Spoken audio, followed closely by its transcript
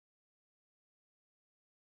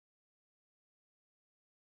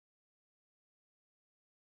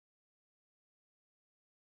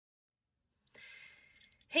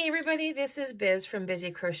Hey everybody, this is Biz from Busy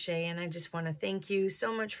Crochet, and I just want to thank you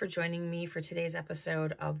so much for joining me for today's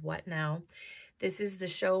episode of What Now. This is the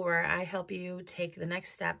show where I help you take the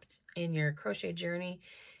next step in your crochet journey,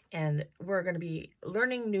 and we're going to be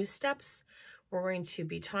learning new steps. We're going to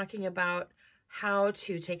be talking about how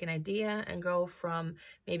to take an idea and go from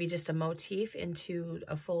maybe just a motif into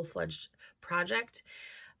a full-fledged project.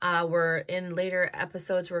 We're in later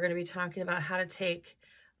episodes, we're going to be talking about how to take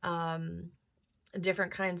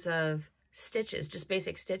different kinds of stitches, just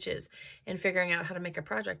basic stitches, and figuring out how to make a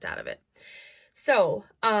project out of it. So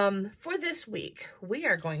for this week, we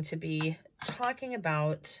are going to be talking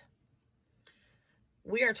about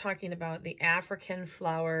the African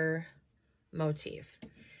flower motif.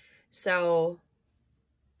 So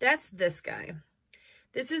that's this guy.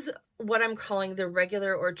 This is what I'm calling the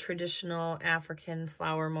regular or traditional African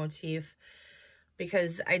flower motif,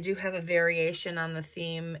 because I do have a variation on the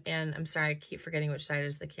theme, and I'm sorry, I keep forgetting which side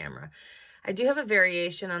is the camera. I do have a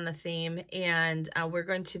variation on the theme, and we're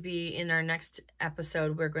going to be, in our next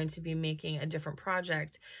episode, we're going to be making a different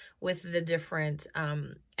project with the different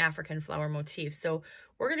African flower motifs. So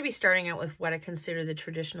we're going to be starting out with what I consider the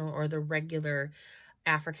traditional or the regular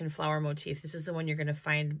African flower motif. This is the one you're going to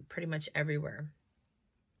find pretty much everywhere.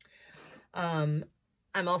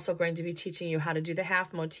 I'm also going to be teaching you how to do the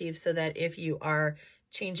half motif, so that if you are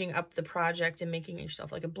changing up the project and making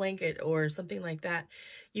yourself like a blanket or something like that,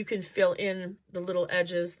 you can fill in the little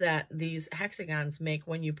edges that these hexagons make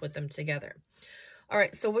when you put them together. All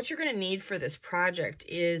right, so what you're going to need for this project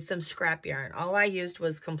is some scrap yarn. All I used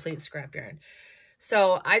was complete scrap yarn.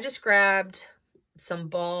 So I just grabbed some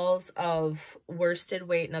balls of worsted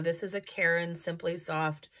weight. Now this is a Karen Simply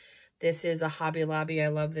Soft. This is a Hobby Lobby. I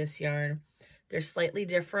love this yarn. They're slightly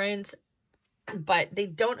different, but they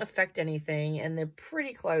don't affect anything, and they're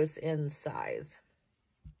pretty close in size.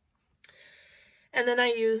 And then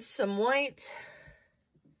I used some white,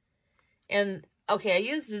 and okay, I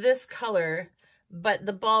used this color, but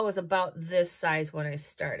the ball was about this size when I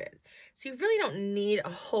started. So you really don't need a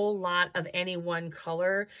whole lot of any one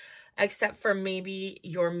color, except for maybe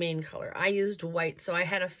your main color. I used white, so I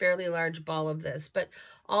had a fairly large ball of this, but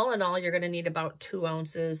all in all, you're going to need about 2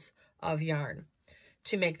 ounces of yarn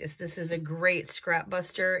to make this. This is a great scrap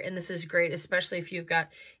buster, and this is great especially if you've got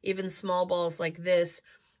even small balls like this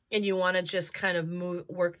and you want to just kind of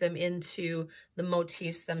work them into the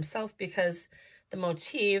motifs themselves, because the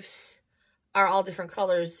motifs are all different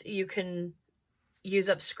colors. You can use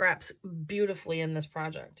up scraps beautifully in this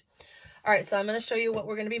project. All right, so I'm going to show you what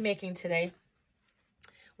we're going to be making today.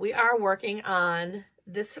 We are working on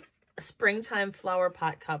this springtime flower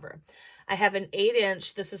pot cover. I have an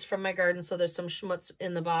 8-inch. This is from my garden, so there's some schmutz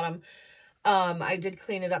in the bottom. I did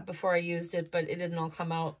clean it up before I used it, but it didn't all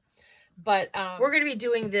come out. But we're going to be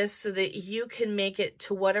doing this so that you can make it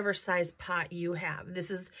to whatever size pot you have.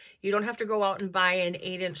 You don't have to go out and buy an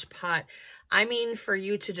 8-inch pot. I mean, for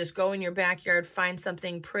you to just go in your backyard, find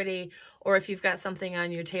something pretty, or if you've got something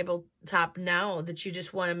on your tabletop now that you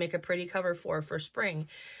just want to make a pretty cover for spring,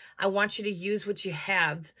 I want you to use what you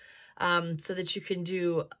have so that you can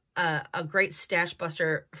do a great stash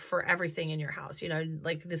buster for everything in your house. You know,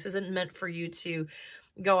 like, this isn't meant for you to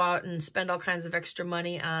go out and spend all kinds of extra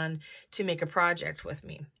money on to make a project with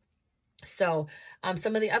me. So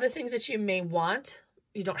some of the other things that you may want,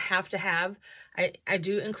 you don't have to have. I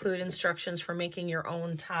do include instructions for making your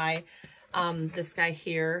own tie. This guy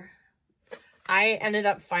here, I ended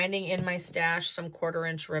up finding in my stash some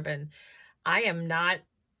 1/4-inch ribbon. I'm not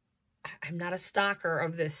a stalker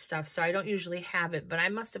of this stuff, so I don't usually have it, but I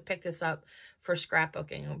must have picked this up for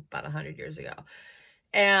scrapbooking about 100 years ago.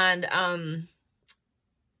 And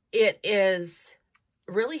it is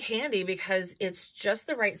really handy because it's just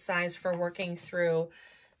the right size for working through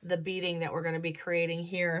the beading that we're going to be creating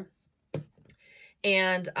here.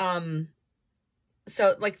 And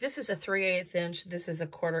so like, this is a 3/8 inch, this is a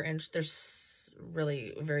 1/4 inch. They're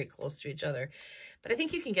really very close to each other. But I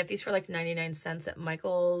think you can get these for like 99 cents at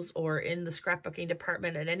Michael's, or in the scrapbooking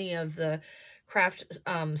department at any of the craft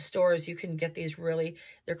stores. You can get these really,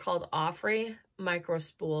 they're called Offray micro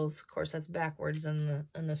spools. Of course, that's backwards in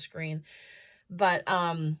the screen. But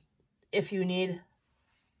if you need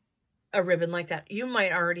a ribbon like that, you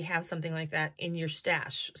might already have something like that in your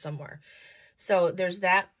stash somewhere. So there's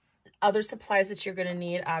that. Other supplies that you're going to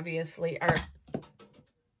need, obviously, are,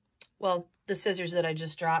 well, the scissors that I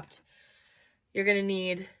just dropped. You're going to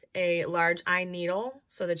need a large eye needle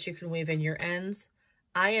so that you can weave in your ends.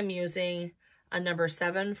 I am using a number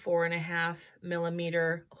 7 4.5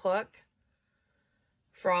 millimeter hook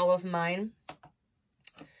for all of mine.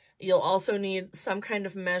 You'll also need some kind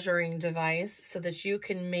of measuring device so that you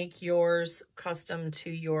can make yours custom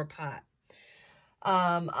to your pot.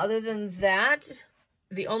 Other than that,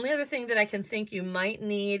 the only other thing that I can think you might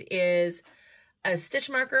need is a stitch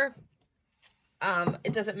marker.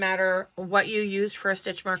 It doesn't matter what you use for a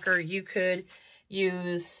stitch marker. You could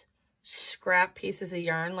use scrap pieces of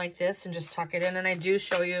yarn like this and just tuck it in. And I do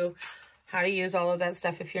show you how to use all of that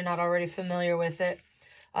stuff if you're not already familiar with it.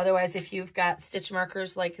 Otherwise, if you've got stitch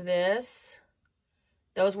markers like this,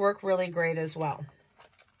 those work really great as well.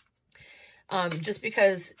 Just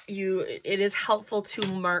because it is helpful to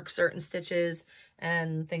mark certain stitches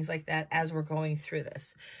and things like that as we're going through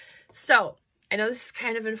this. So I know this is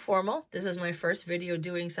kind of informal. This is my first video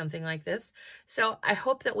doing something like this. So I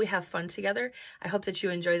hope that we have fun together. I hope that you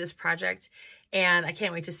enjoy this project, and I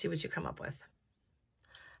can't wait to see what you come up with.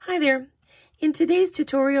 Hi there. In today's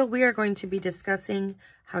tutorial, we are going to be discussing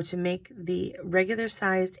how to make the regular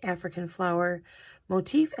sized African flower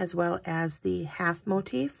motif as well as the half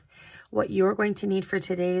motif. What you're going to need for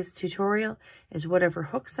today's tutorial is whatever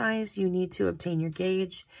hook size you need to obtain your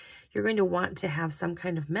gauge. You're going to want to have some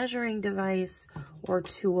kind of measuring device or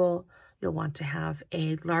tool. You'll want to have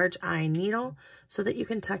a large eye needle so that you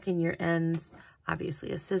can tuck in your ends,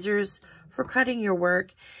 obviously a scissors for cutting your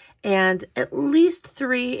work, and at least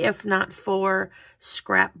 3, if not 4,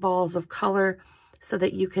 scrap balls of color so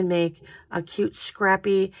that you can make a cute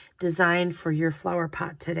scrappy design for your flower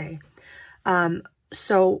pot today.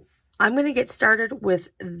 So I'm going to get started with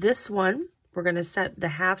this one. We're going to set the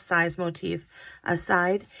half size motif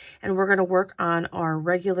aside, and we're going to work on our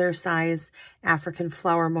regular size African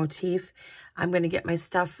flower motif. I'm going to get my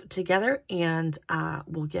stuff together and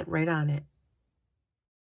we'll get right on it.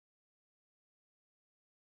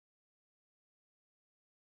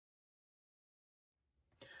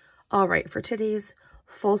 All right, for today's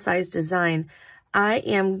full-size design, I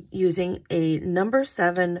am using a number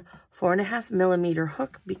 7 4.5 millimeter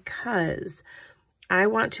hook because I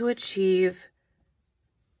want to achieve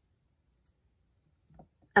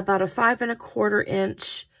about a 5 1/4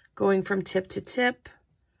 inch going from tip to tip,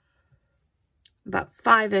 about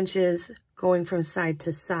 5 inches going from side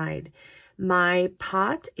to side. My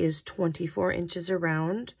pot is 24 inches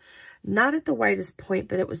around, not at the widest point,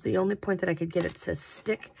 but it was the only point that I could get it to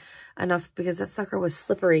stick enough because that sucker was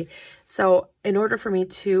slippery. So in order for me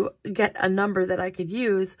to get a number that I could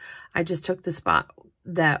use, I just took the spot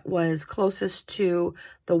that was closest to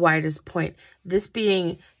the widest point. This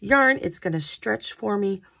being yarn, it's going to stretch for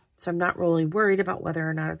me, so I'm not really worried about whether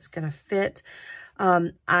or not it's going to fit.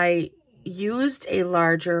 I used a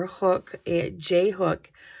larger hook, a J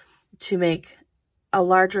hook, to make a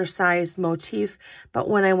larger size motif, but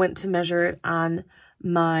when I went to measure it on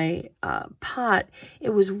my pot, it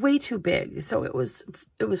was way too big. So it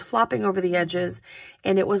was flopping over the edges,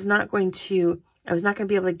 and it was not going to, I was not going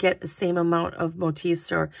to be able to get the same amount of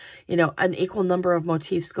motifs or, you know, an equal number of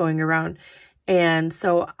motifs going around. And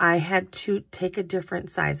so I had to take a different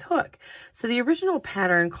size hook. So the original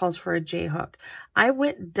pattern calls for a J hook. I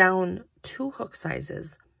went down 2 hook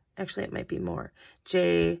sizes. Actually, it might be more.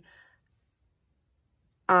 J,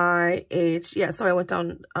 I, H, yeah, so I went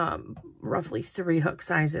down roughly 3 hook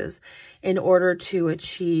sizes in order to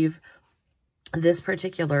achieve this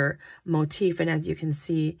particular motif. And as you can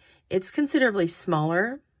see, it's considerably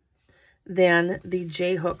smaller than the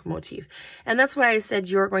J hook motif. And that's why I said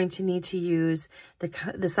you're going to need to use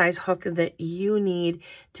the size hook that you need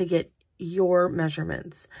to get your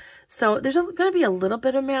measurements. So there's going to be a little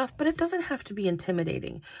bit of math, but it doesn't have to be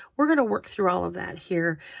intimidating. We're going to work through all of that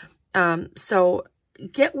here. So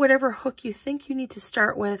get whatever hook you think you need to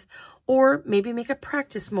start with, or maybe make a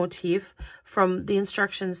practice motif from the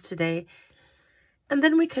instructions today. And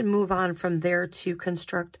then we can move on from there to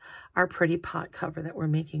construct our pretty pot cover that we're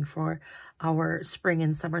making for our spring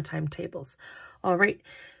and summertime tables. All right,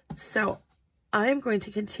 so I'm going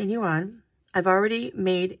to continue on. I've already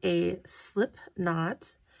made a slip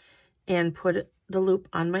knot and put the loop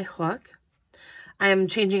on my hook. I am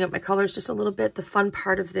changing up my colors just a little bit. The fun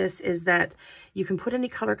part of this is that you can put any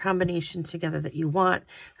color combination together that you want.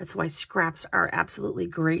 That's why scraps are absolutely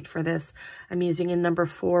great for this. I'm using a number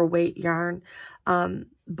 4 weight yarn.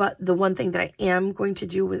 But the one thing that I am going to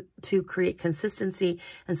do to create consistency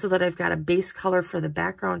and so that I've got a base color for the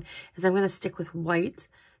background is I'm going to stick with white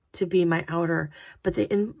to be my outer. But the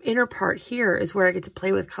inner part here is where I get to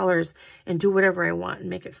play with colors and do whatever I want and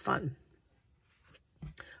make it fun.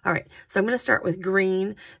 All right, so I'm going to start with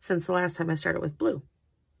green since the last time I started with blue.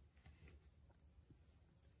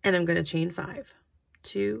 And I'm going to chain 5,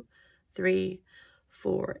 2, 3,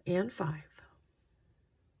 4, and 5.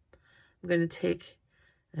 I'm going to take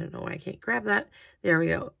I don't know why I can't grab that. There we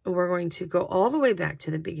go. We're going to go all the way back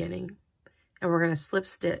to the beginning, and we're going to slip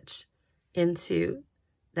stitch into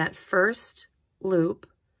that first loop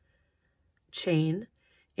chain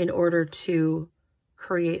in order to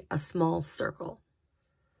create a small circle.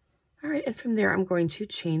 All right, and from there I'm going to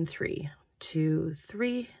chain 3, 2,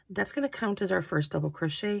 3. That's going to count as our first double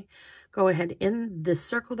crochet. Go ahead in this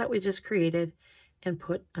circle that we just created and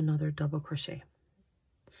put another double crochet.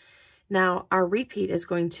 Now our repeat is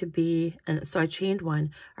going to be, and so I chained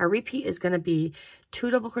 1. Our repeat is going to be 2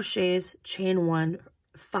 double crochets, chain 1,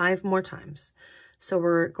 5 more times. So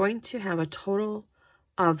we're going to have a total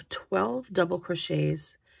of 12 double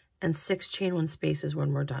crochets and 6 chain 1 spaces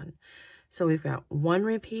when we're done. So we've got 1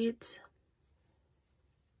 repeat,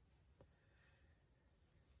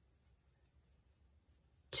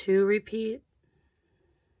 2 repeat,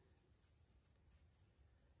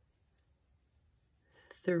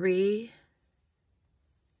 3,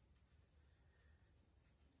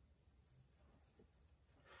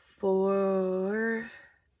 4,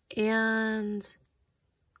 and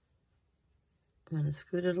I'm going to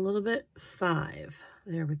scoot it a little bit, 5.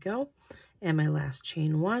 There we go. And my last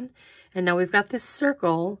chain 1. And now we've got this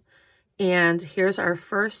circle, and here's our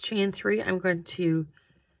first chain 3. I'm going to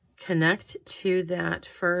connect to that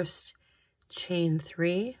first chain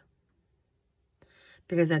 3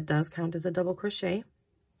 because that does count as a double crochet.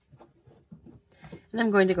 And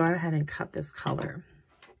I'm going to go ahead and cut this color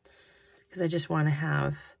because I just want to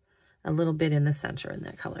have a little bit in the center in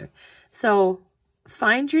that color. So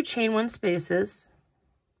find your chain 1 spaces.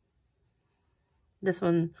 This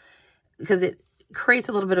one, because it creates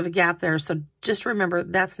a little bit of a gap there. So just remember,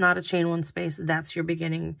 that's not a chain 1 space. That's your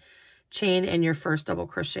beginning chain and your first double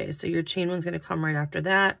crochet. So your chain 1's going to come right after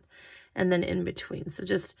that and then in between. So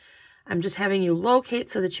I'm just having you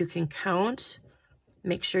locate so that you can count.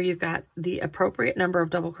 Make sure you've got the appropriate number of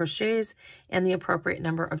double crochets and the appropriate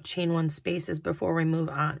number of chain 1 spaces before we move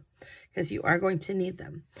on, because you are going to need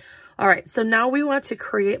them. All right, so now we want to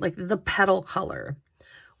create like the petal color.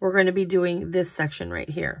 We're going to be doing this section right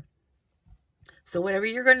here. So whatever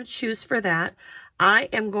you're going to choose for that, I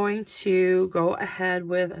am going to go ahead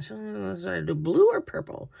with, should I do blue or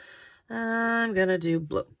purple? I'm going to do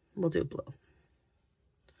blue. We'll do blue.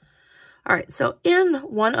 All right, so in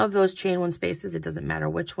one of those chain 1 spaces, it doesn't matter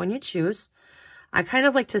which one you choose. I kind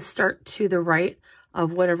of like to start to the right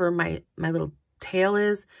of whatever my little tail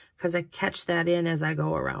is, because I catch that in as I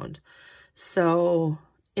go around. So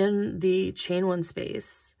in the chain 1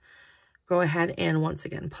 space, go ahead and once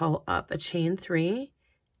again pull up a chain 3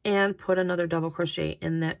 and put another double crochet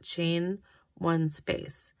in that chain 1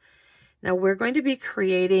 space. Now we're going to be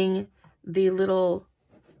creating the little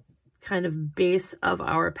kind of base of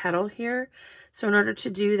our petal here. So in order to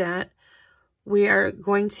do that, we are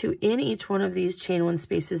going to, in each one of these chain 1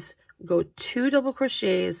 spaces, go 2 double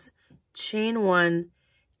crochets, chain 1,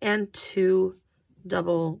 and 2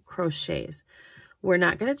 double crochets. We're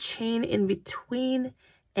not going to chain in between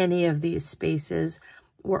any of these spaces.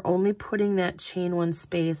 We're only putting that chain 1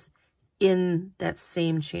 space in that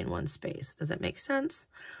same chain 1 space. Does that make sense?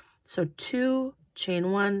 So 2,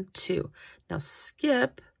 chain 1, 2. Now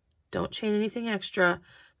skip, don't chain anything extra.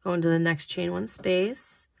 Go into the next chain 1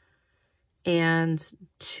 space and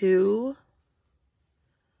 2,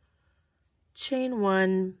 chain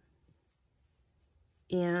 1,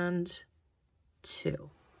 and 2.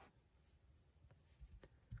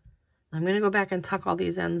 I'm going to go back and tuck all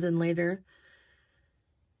these ends in later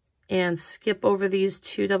and skip over these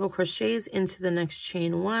 2 double crochets into the next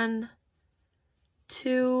chain 1,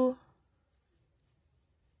 2,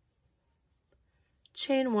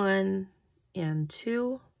 chain 1, and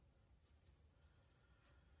 2.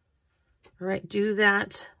 All right, do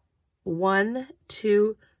that 1,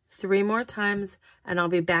 2, 3 more times, and I'll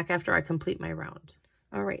be back after I complete my round.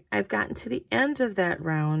 All right, I've gotten to the end of that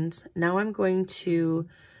round. Now I'm going to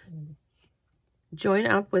join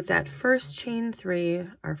up with that first chain 3,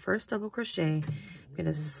 our first double crochet. I'm going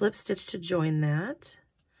to slip stitch to join that.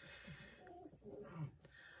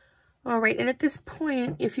 All right, and at this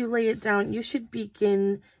point, if you lay it down, you should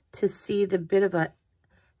begin to see the bit of a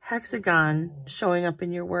hexagon showing up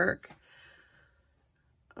in your work.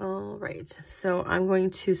 All right, so I'm going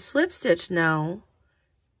to slip stitch now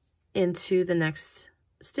into the next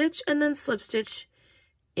stitch and then slip stitch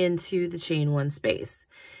into the chain 1 space.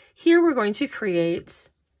 Here we're going to create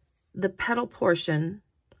the petal portion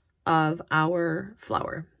of our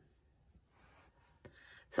flower.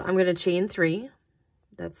 So I'm going to chain 3.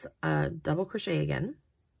 That's a double crochet again.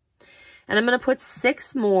 And I'm going to put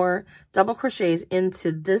 6 more double crochets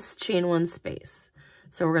into this chain 1 space.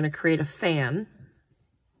 So we're going to create a fan.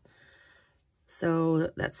 So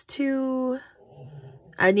that's 2.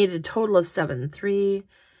 I needed a total of 7. 3,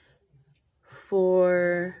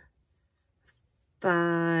 4,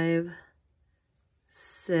 5,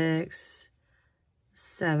 6,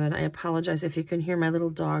 7. I apologize if you can hear my little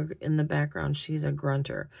dog in the background. She's a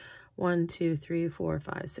grunter. 1, 2, 3, 4,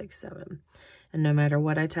 5, 6, 7. And no matter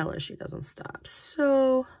what I tell her, she doesn't stop.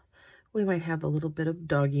 So we might have a little bit of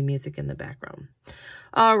doggy music in the background.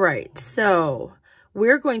 All right, so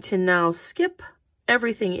we're going to now skip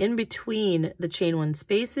everything in between the chain 1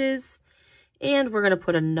 spaces, and we're going to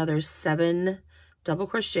put another 7 double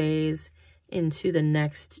crochets into the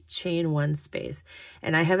next chain 1 space.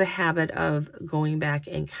 And I have a habit of going back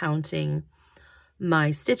and counting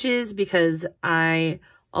my stitches because I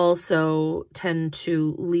also tend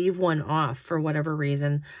to leave one off for whatever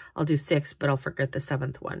reason. I'll do 6, but I'll forget the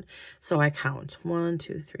 7th one. So I count 1,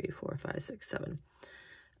 2, 3, 4, 5, 6, 7.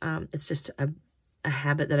 It's just a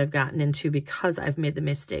habit that I've gotten into because I've made the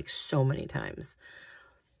mistake so many times.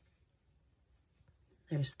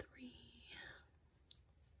 There's 3,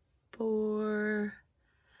 4,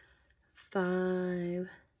 5,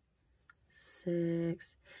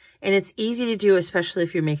 6. And it's easy to do, especially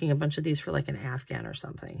if you're making a bunch of these for like an Afghan or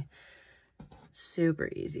something. Super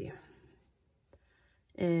easy.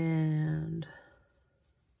 And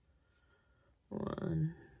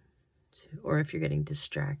 1, 2, or if you're getting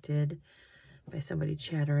distracted by somebody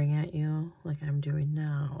chattering at you like I'm doing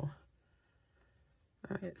now.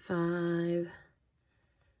 All right, 5,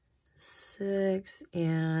 6,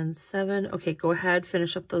 and 7. Okay, go ahead,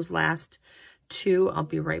 finish up those last 2. I'll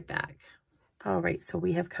be right back. All right, so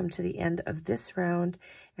we have come to the end of this round,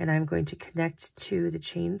 and I'm going to connect to the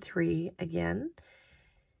chain 3 again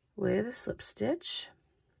with a slip stitch.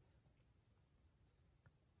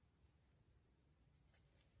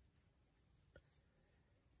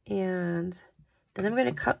 And then I'm going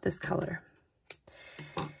to cut this color.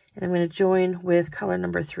 And I'm going to join with color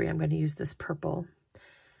number 3. I'm going to use this purple.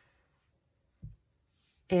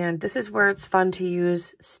 And this is where it's fun to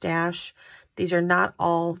use stash. These are not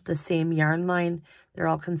all the same yarn line. They're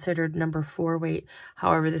all considered number 4 weight.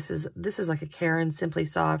 However, this is like a Karen Simply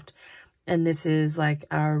Soft, and this is like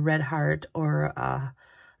a Red Heart or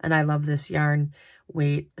and I love this yarn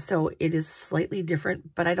weight. So it is slightly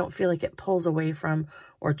different, but I don't feel like it pulls away from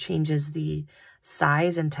or changes the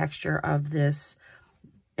size and texture of this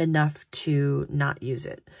enough to not use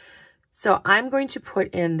it. So I'm going to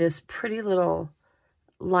put in this pretty little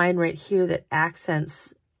line right here that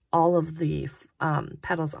accents all of the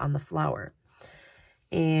petals on the flower.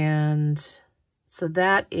 And so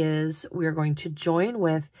that is, we're going to join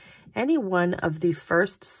with any one of the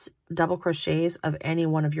first double crochets of any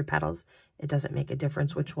one of your petals. It doesn't make a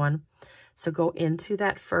difference which one. So go into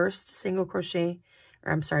that first single crochet,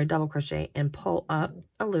 or I'm sorry, double crochet, and pull up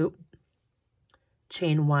a loop,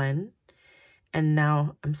 chain 1. And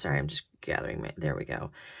now, I'm sorry, I'm just gathering my, there we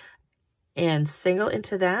go. And single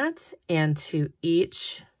into that and to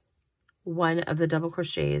each one of the double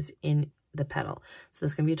crochets in the petal. So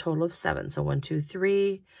this is going to be a total of 7. So 1, 2,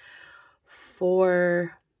 3,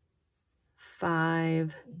 4,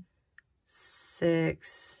 5,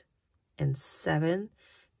 6, and 7.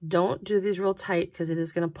 Don't do these real tight because it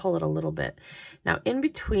is going to pull it a little bit. Now in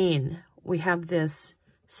between, we have this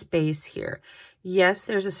space here. Yes,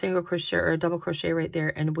 there's a single crochet or a double crochet right there,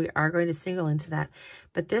 and we are going to single into that.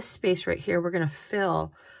 But this space right here, we're going to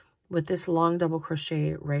fill with this long double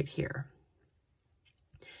crochet right here.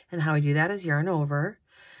 And how I do that is yarn over.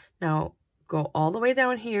 Now go all the way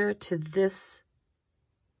down here to this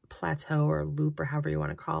plateau or loop or however you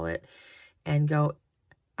want to call it, and go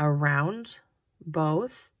around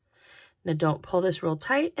both. Now don't pull this real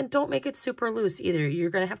tight and don't make it super loose either. You're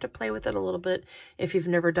going to have to play with it a little bit if you've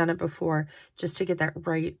never done it before, just to get that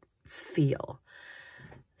right feel.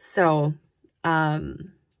 So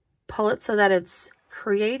pull it so that it's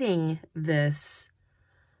creating this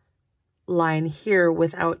line here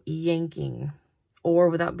without yanking or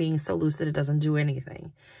without being so loose that it doesn't do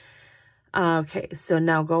anything. Okay, so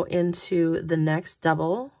now go into the next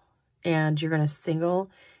double and you're going to single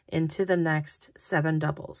into the next 7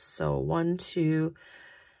 doubles. So 1, 2,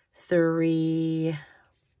 3,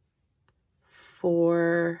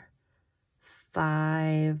 4,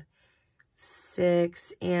 5,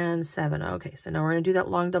 6, and 7. Okay, so now we're going to do that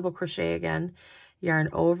long double crochet again. Yarn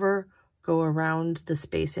over, go around the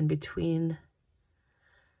space in between,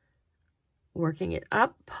 working it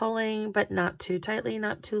up, pulling, but not too tightly,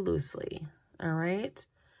 not too loosely. All right,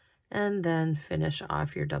 and then finish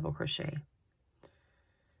off your double crochet.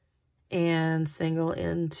 And single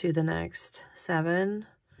into the next 7.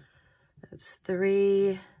 That's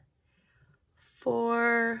 3,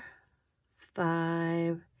 4,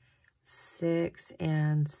 5, 6,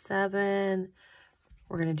 and 7.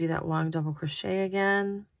 We're going to do that long double crochet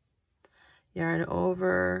again. Yarn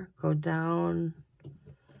over, go down,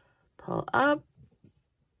 pull up.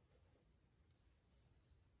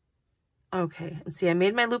 Okay, and see, I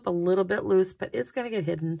made my loop a little bit loose, but it's going to get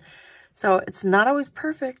hidden. So it's not always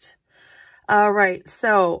perfect. All right,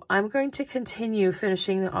 so I'm going to continue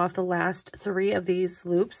finishing off the last 3 of these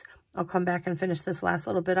loops. I'll come back and finish this last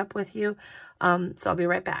little bit up with you. So I'll be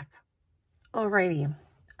right back. Alrighty,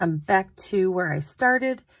 I'm back to where I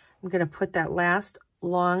started. I'm going to put that last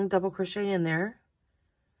long double crochet in there.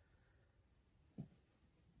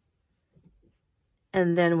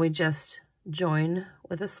 And then we just join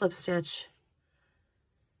with a slip stitch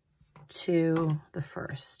to the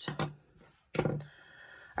first.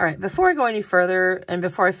 All right, before I go any further and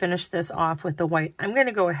before I finish this off with the white, I'm going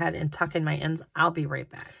to go ahead and tuck in my ends. I'll be right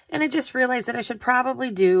back. And I just realized that I should probably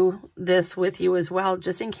do this with you as well,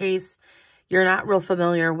 just in case you're not real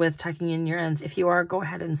familiar with tucking in your ends. If you are, go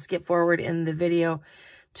ahead and skip forward in the video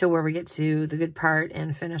to where we get to the good part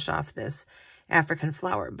and finish off this African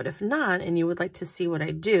flower. But if not, and you would like to see what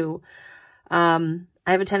I do, I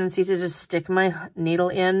have a tendency to just stick my needle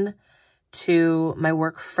in to my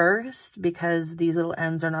work first, because these little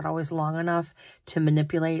ends are not always long enough to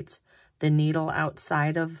manipulate the needle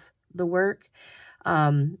outside of the work.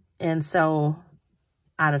 And so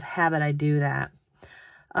out of habit, I do that.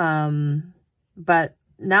 But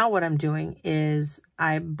now what I'm doing is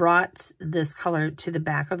I brought this color to the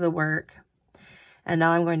back of the work, and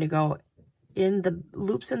now I'm going to go in the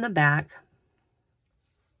loops in the back.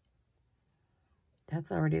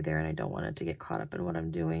 That's already there, and I don't want it to get caught up in what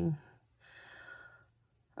I'm doing.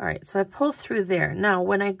 All right, so I pull through there. Now,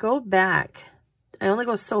 when I go back, I only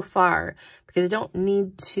go so far because I don't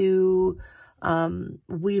need to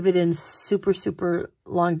weave it in super, super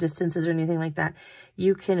long distances or anything like that.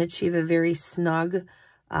 You can achieve a very snug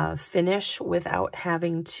finish without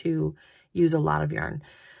having to use a lot of yarn.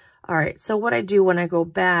 All right, so what I do when I go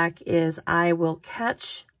back is I will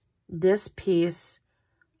catch this piece.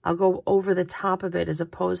 I'll go over the top of it as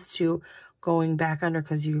opposed to going back under,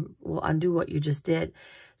 because you will undo what you just did.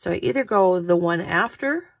 So I either go the one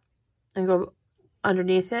after and go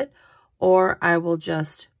underneath it, or I will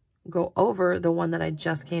just go over the one that I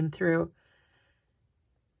just came through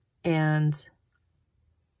and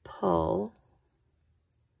pull.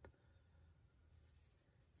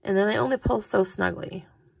 And then I only pull so snugly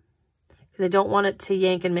because I don't want it to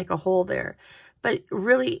yank and make a hole there. But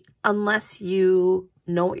really, unless you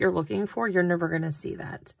know what you're looking for, you're never going to see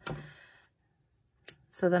that.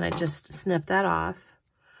 So then I just snip that off.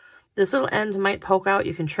 This little end might poke out.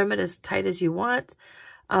 You can trim it as tight as you want.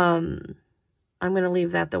 I'm going to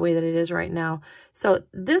leave that the way that it is right now. So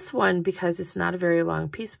this one, because it's not a very long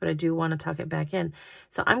piece, but I do want to tuck it back in.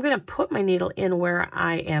 So I'm going to put my needle in where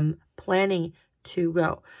I am planning to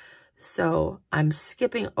go. So I'm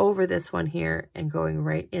skipping over this one here and going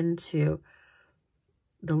right into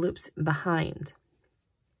the loops behind.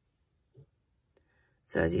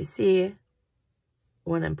 So as you see,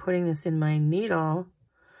 when I'm putting this in my needle,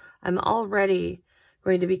 I'm already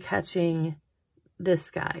going to be catching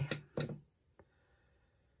this guy.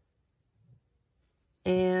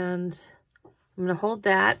 And I'm going to hold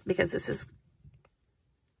that because this is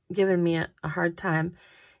giving me a hard time.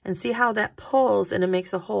 And see how that pulls and it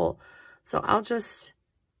makes a hole. So I'll just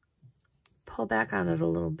pull back on it a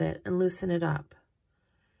little bit and loosen it up.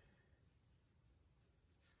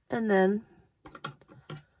 And then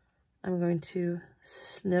I'm going to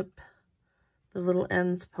snip the little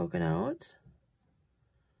ends poking out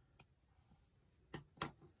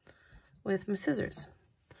with my scissors.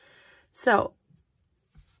 So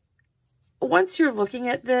once you're looking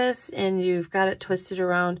at this and you've got it twisted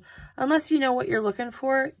around, unless you know what you're looking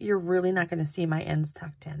for, you're really not going to see my ends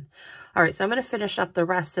tucked in. All right, so I'm going to finish up the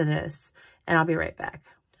rest of this and I'll be right back.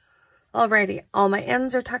 Alrighty, all my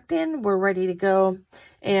ends are tucked in. We're ready to go.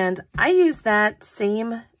 And I use that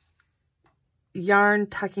same yarn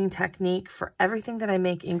tucking technique for everything that I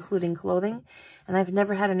make, including clothing. And I've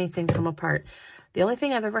never had anything come apart. The only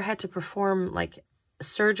thing I've ever had to perform like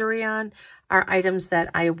surgery on are items that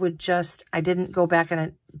I didn't go back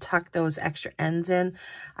and tuck those extra ends in.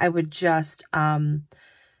 I would just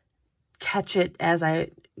catch it as I,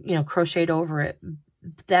 crocheted over it.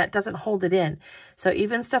 That doesn't hold it in. So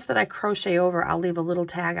even stuff that I crochet over, I'll leave a little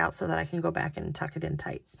tag out so that I can go back and tuck it in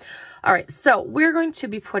tight. All right, so we're going to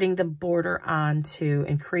be putting the border onto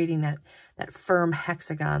and creating that firm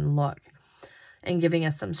hexagon look and giving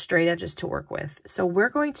us some straight edges to work with. So we're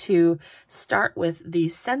going to start with the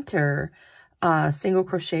center single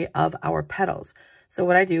crochet of our petals. So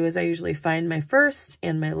what I do is I usually find my first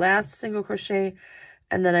and my last single crochet,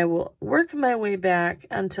 and then I will work my way back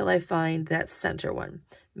until I find that center one.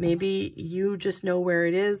 Maybe you just know where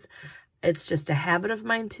it is. It's just a habit of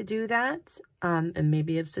mine to do that. And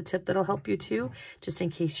maybe it's a tip that'll help you too, just in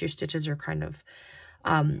case your stitches are kind of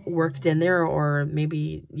worked in there, or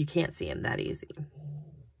maybe you can't see them that easy.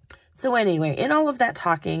 So anyway, in all of that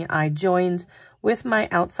talking, I joined with my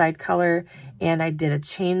outside color and I did a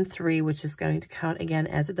chain 3, which is going to count again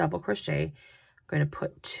as a double crochet. I'm going to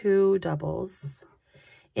put 2 doubles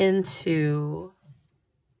into,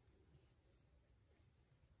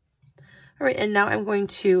 all right, and now I'm going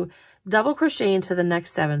to double crochet into the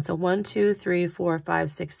next 7. So 1, 2, 3, 4,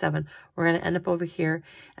 5, 6, 7. We're going to end up over here,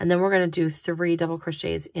 and then we're going to do 3 double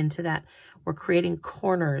crochets into that. We're creating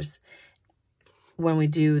corners when we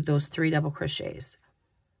do those 3 double crochets.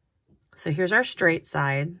 So here's our straight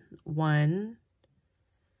side. 1,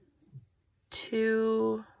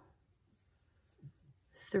 2,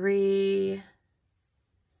 3,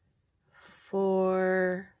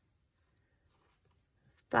 4,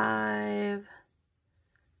 5,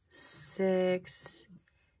 6,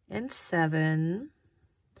 and 7.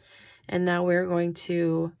 And now we're going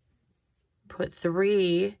to put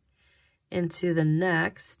 3 into the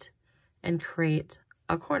next and create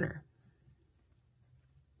a corner.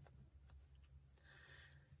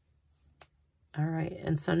 All right,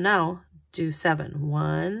 and so now do 7.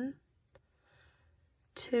 1,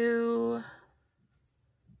 2,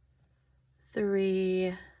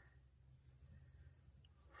 3,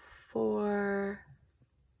 4,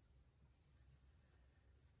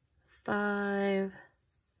 5,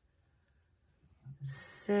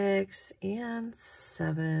 6, and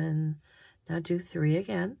 7. Now do 3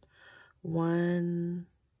 again. 1,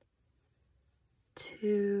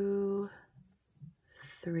 2,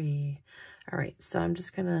 3. All right, so I'm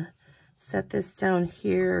just gonna set this down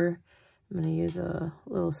here. I'm gonna use a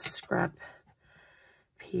little scrap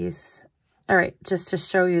piece. All right, just to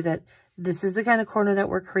show you that this is the kind of corner that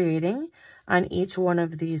we're creating on each one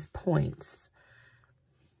of these points,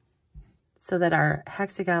 so that our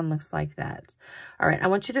hexagon looks like that. All right, I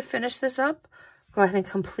want you to finish this up. Go ahead and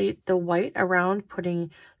complete the white around,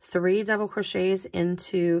 putting 3 double crochets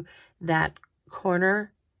into that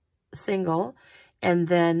corner single. And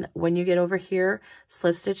then when you get over here,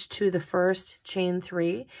 slip stitch to the first, chain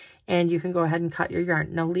 3, and you can go ahead and cut your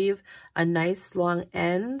yarn. Now leave a nice long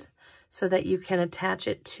end so that you can attach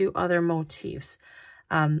it to other motifs.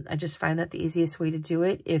 I just find that the easiest way to do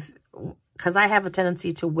it, because I have a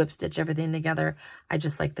tendency to whip stitch everything together. I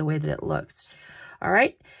just like the way that it looks. All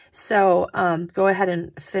right, so go ahead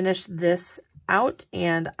and finish this out,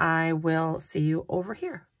 and I will see you over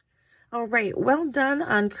here. All right, well done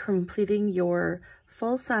on completing your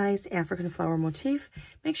full-size African flower motif.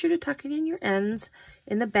 Make sure to tuck in your ends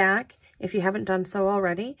in the back if you haven't done so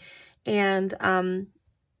already. And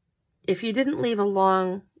if you didn't leave a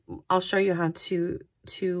long, I'll show you how to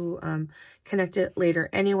connect it later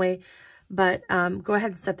anyway. But go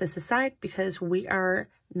ahead and set this aside, because we are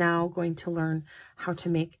now going to learn how to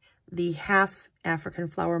make the half African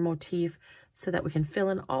flower motif so that we can fill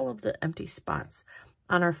in all of the empty spots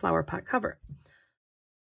on our flower pot cover.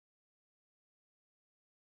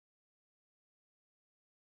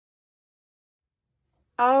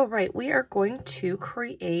 All right, we are going to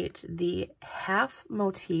create the half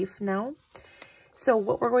motif now. So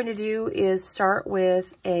what we're going to do is start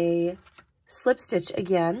with a slip stitch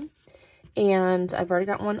again, and I've already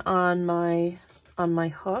got one on my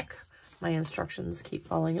hook. My instructions keep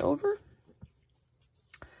falling over.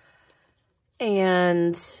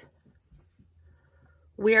 And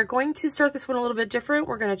we are going to start this one a little bit different.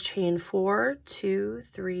 We're going to chain 4, 2,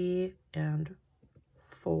 3, and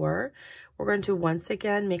 4. We're going to once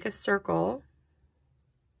again make a circle.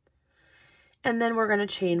 And then we're going to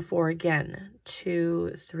chain 4 again.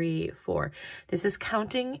 2, 3, 4. This is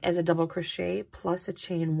counting as a double crochet plus a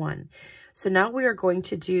chain 1. So now we are going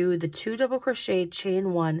to do the 2 double crochet,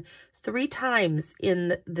 chain 1, 3 times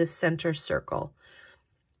in the center circle.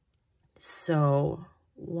 So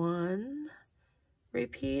 1,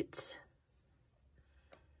 repeat,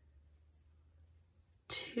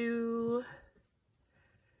 2,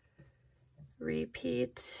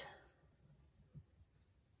 repeat,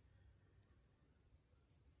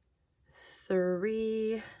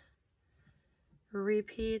 3,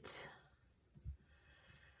 repeat.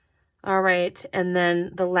 All right, and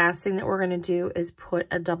then the last thing that we're going to do is put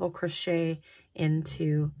a double crochet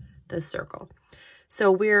into the circle. So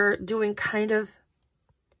we're doing kind of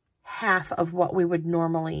half of what we would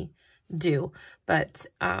normally do, but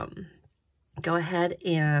go ahead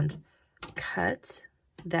and cut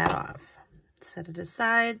that off. Set it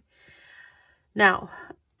aside. Now,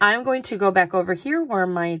 I'm going to go back over here where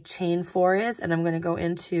my chain 4 is, and I'm going to go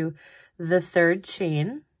into the 3rd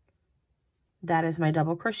chain. That is my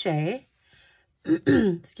double crochet.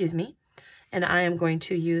 Excuse me. And I am going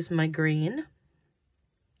to use my green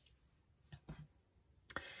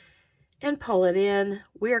and pull it in.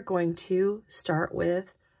 We are going to start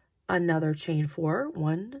with another chain 4.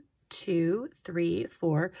 1, 2, 3,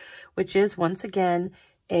 4, which is once again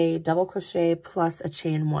a double crochet plus a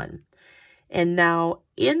chain 1. And now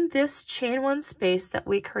in this chain 1 space that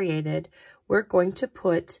we created, we're going to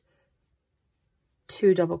put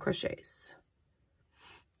 2 double crochets.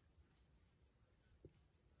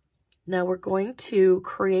 Now we're going to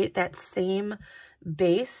create that same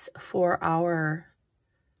base for our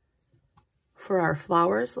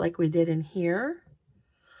flowers like we did in here,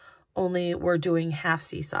 only we're doing half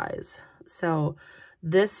C size. So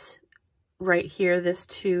this right here, this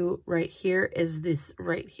 2 right here is this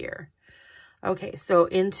right here. Okay, so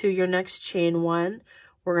into your next chain 1,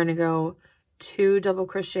 we're going to go 2 double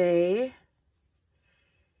crochet,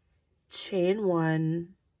 chain 1,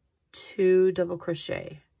 2 double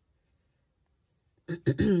crochet.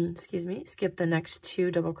 Excuse me, skip the next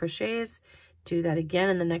 2 double crochets, do that again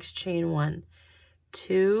in the next chain 1,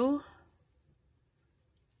 2,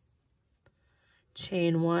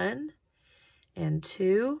 chain 1, and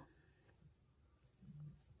 2.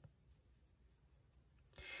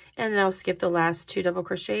 And now skip the last 2 double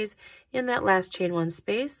crochets. In that last chain 1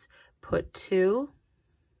 space, put 2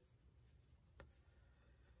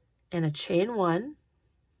 and a chain 1,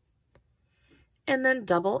 and then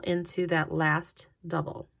double into that last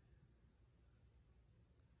double.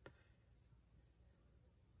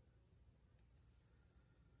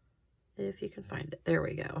 If you can find it, there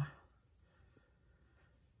we go.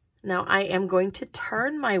 Now I am going to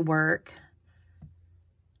turn my work,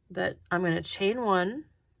 but I'm going to chain 1.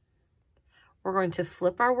 We're going to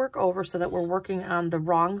flip our work over so that we're working on the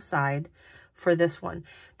wrong side for this one.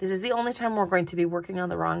 This is the only time we're going to be working on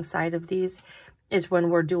the wrong side of these, is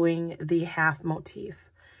when we're doing the half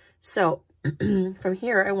motif. So from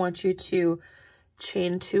here, I want you to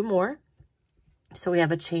chain 2 more. So we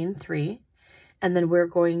have a chain 3, and then we're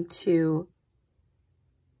going to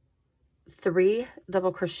 3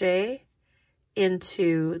 double crochet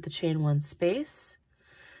into the chain 1 space.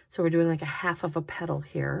 So we're doing like a half of a petal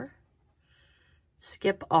here.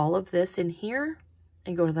 Skip all of this in here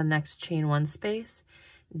and go to the next chain 1 space.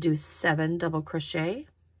 Do 7 double crochet.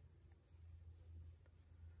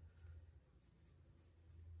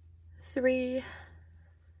 3,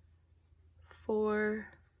 4,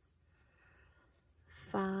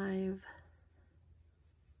 5,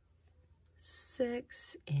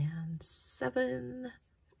 6, and 7.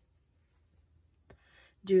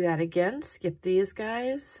 Do that again. Skip these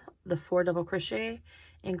guys, the 4 double crochet,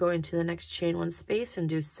 and go into the next chain 1 space and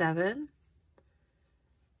do 7,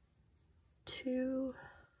 2,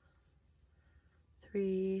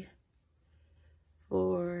 3,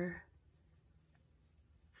 4,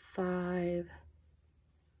 5,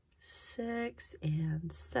 6,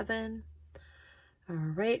 and 7. All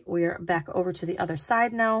right, we are back over to the other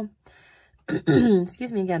side now.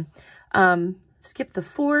 Excuse me again. Skip the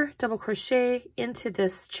 4 double crochet into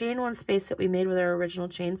this chain 1 space that we made with our original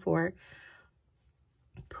chain 4.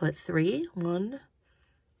 Put 3, 1,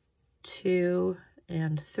 2,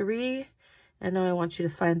 and 3. And now I want you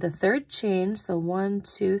to find the 3rd chain. So 1,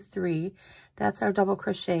 2, 3. That's our double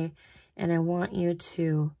crochet. And I want you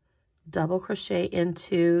to double crochet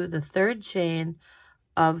into the 3rd chain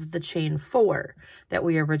of the chain 4 that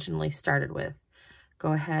we originally started with.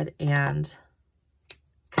 Go ahead and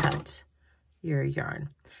cut your yarn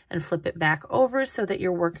and flip it back over so that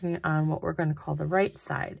you're working on what we're going to call the right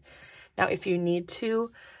side. Now, if you need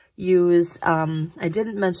to use, I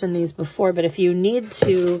didn't mention these before, but if you need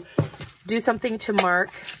to do something to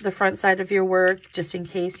mark the front side of your work, just in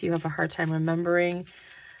case you have a hard time remembering,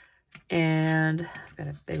 and I've got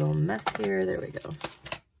a big old mess here, there we go,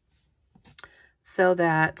 so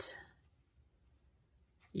that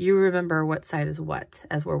you remember what side is what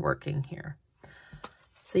as we're working here.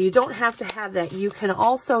 So you don't have to have that. You can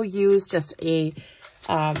also use just a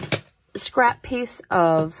scrap piece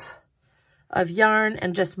of yarn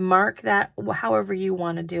and just mark that however you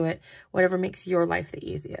want to do it, whatever makes your life the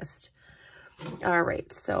easiest. All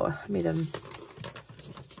right, so I made them.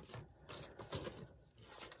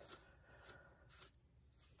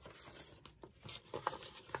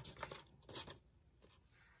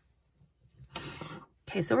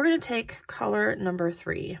 Okay, so we're going to take color number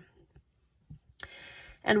 3.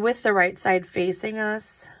 And with the right side facing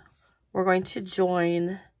us, we're going to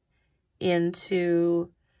join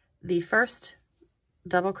into the first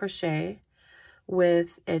double crochet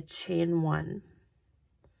with a chain 1,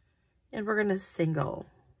 and we're going to single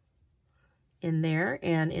in there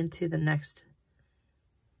and into the next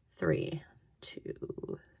 3,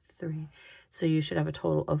 2, 3. So you should have a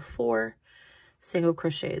total of 4 single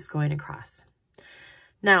crochets going across.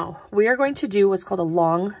 Now we are going to do what's called a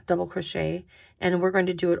long double crochet, and we're going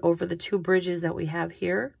to do it over the 2 bridges that we have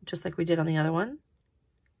here, just like we did on the other one.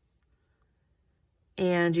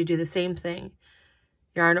 And you do the same thing.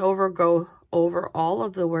 Yarn over, go over all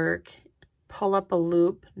of the work, pull up a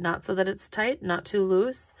loop, not so that it's tight, not too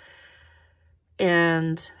loose,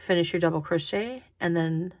 and finish your double crochet, and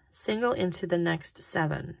then single into the next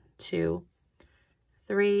 7, 2,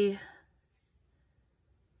 3,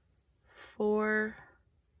 4,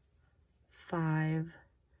 5,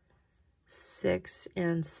 6,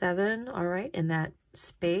 and 7. All right, in that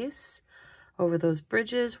space over those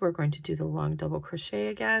bridges, we're going to do the long double crochet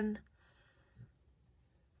again.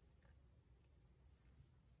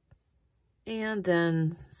 And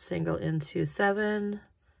then single into 7,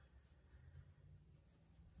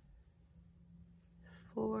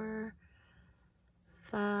 4,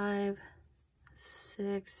 5,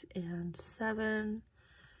 6, and 7.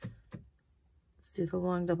 Let's do the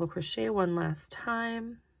long double crochet one last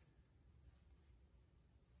time.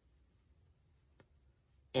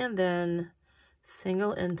 And then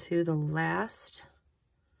single into the last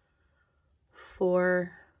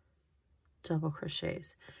 4 double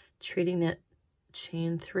crochets, treating it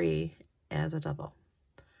chain 3 as a double.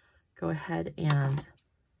 Go ahead and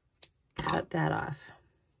cut that off.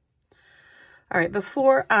 All right,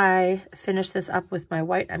 before I finish this up with my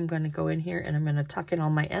white, I'm going to go in here and I'm going to tuck in all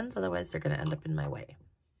my ends, otherwise they're going to end up in my way.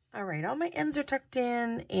 All right, all my ends are tucked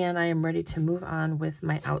in and I am ready to move on with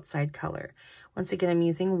my outside color. Once again, I'm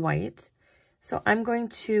using white. So I'm going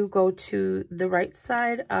to go to the right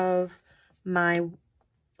side of my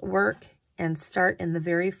work and start in the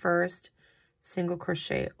very first single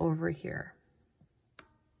crochet over here.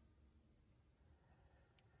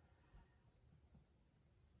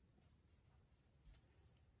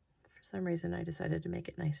 For some reason, I decided to make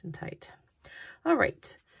it nice and tight. All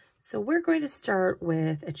right, so we're going to start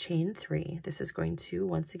with a chain 3. This is going to,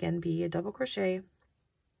 once again, be a double crochet.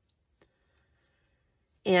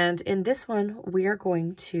 And in this one, we are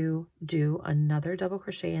going to do another double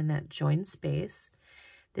crochet in that join space.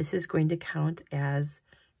 This is going to count as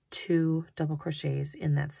 2 double crochets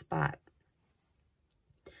in that spot.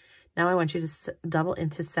 Now I want you to double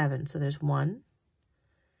into 7. So there's 1,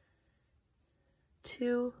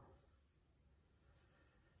 2,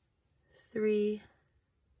 3,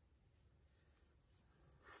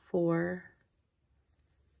 4,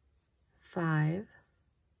 5,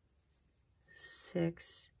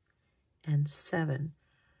 6, and 7.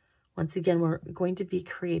 Once again, we're going to be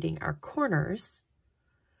creating our corners.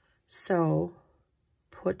 So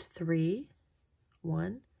put 3,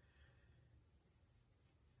 1,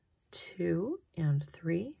 2, and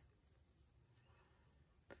 3.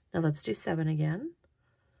 Now let's do 7 again.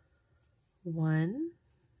 1,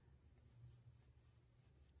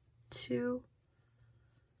 2,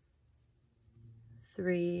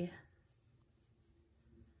 3,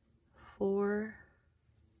 4,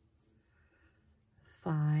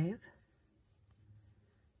 5,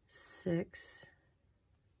 6,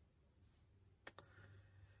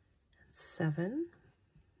 7.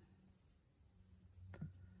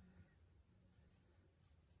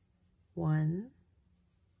 1,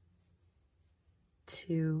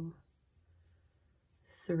 2,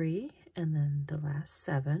 3, and then the last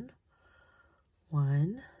 7.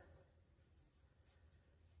 1,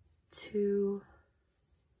 2,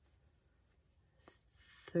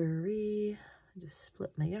 3. I just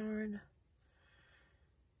split my yarn.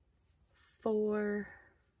 4,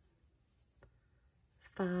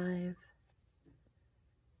 5,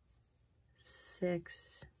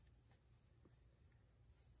 6,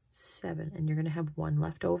 7, and you're going to have 1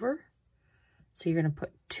 left over. So you're going to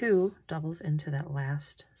put 2 doubles into that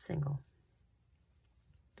last single.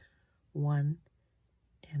 1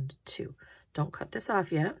 and 2. Don't cut this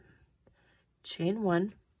off yet. Chain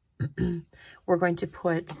 1. We're going to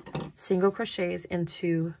put single crochets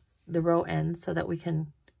into the row ends so that we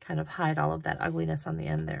can kind of hide all of that ugliness on the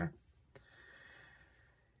end there.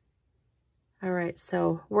 All right,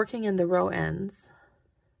 so working in the row ends,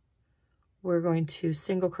 we're going to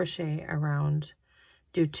single crochet around,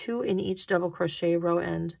 do 2 in each double crochet row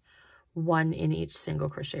end, 1 in each single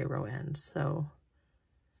crochet row end. So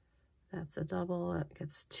that's a double, that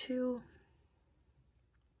gets 2.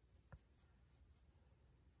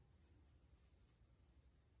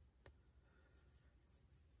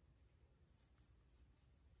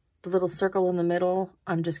 the little circle in the middle,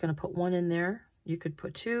 I'm just going to put one in there. You could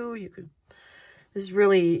put two, you could, this is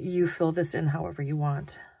really, you fill this in however you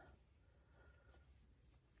want.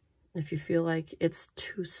 If you feel like it's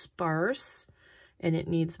too sparse and it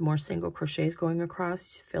needs more single crochets going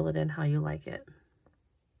across, fill it in how you like it.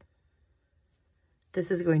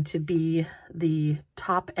 This is going to be the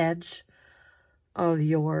top edge of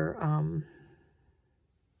your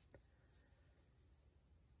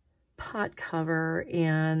pot cover,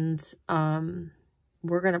 and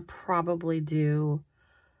we're going to probably do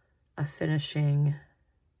a finishing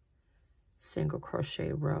single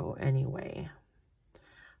crochet row anyway.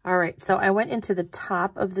 All right, so I went into the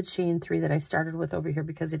top of the chain 3 that I started with over here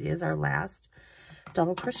because it is our last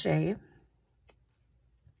double crochet.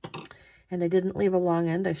 And I didn't leave a long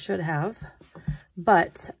end, I should have.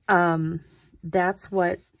 But that's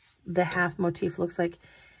what the half motif looks like.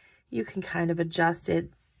 You can kind of adjust it.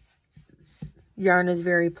 Yarn is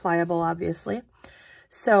very pliable, obviously.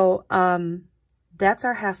 So that's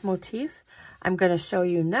our half motif. I'm going to show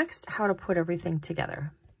you next how to put everything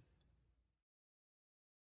together.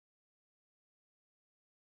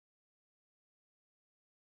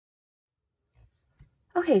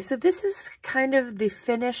 Okay, so this is kind of the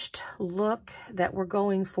finished look that we're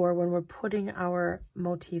going for when we're putting our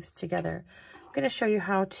motifs together. I'm going to show you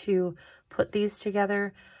how to put these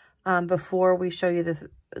together before we show you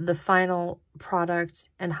the final product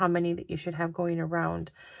and how many that you should have going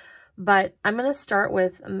around. But I'm going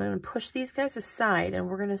to push these guys aside, and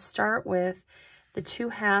we're going to start with the 2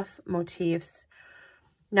 half motifs.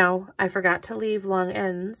 Now, I forgot to leave long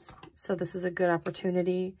ends, so this is a good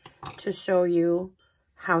opportunity to show you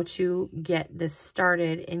how to get this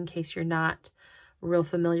started in case you're not real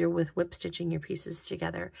familiar with whip stitching your pieces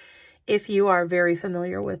together. If you are very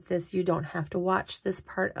familiar with this, you don't have to watch this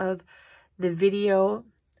part of the video.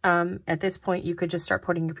 At this point, you could just start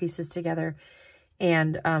putting your pieces together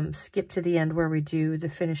and skip to the end where we do the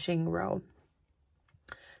finishing row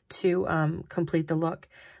to complete the look.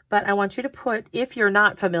 But I want you to put, if you're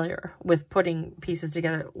not familiar with putting pieces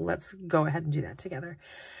together, let's go ahead and do that together.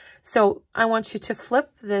 So I want you to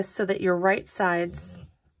flip this so that your right sides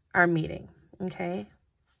are meeting, okay?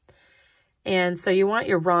 And so you want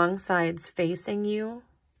your wrong sides facing you.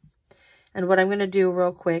 And what I'm going to do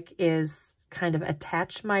real quick is kind of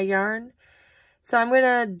attach my yarn. So I'm going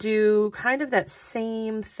to do kind of that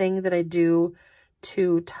same thing that I do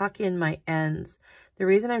to tuck in my ends. The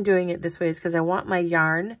reason I'm doing it this way is because I want my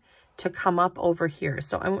yarn to come up over here.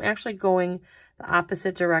 So I'm actually going the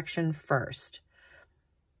opposite direction first.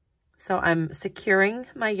 So I'm securing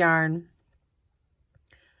my yarn,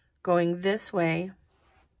 going this way,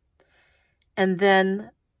 and then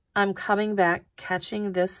I'm coming back,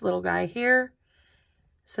 catching this little guy here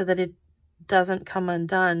so that it doesn't come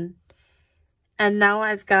undone. And now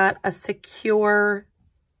I've got a secure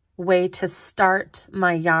way to start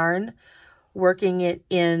my yarn, working it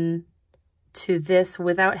in to this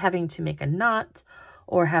without having to make a knot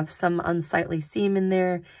or have some unsightly seam in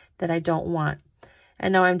there that I don't want.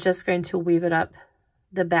 And now I'm just going to weave it up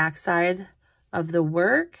the back side of the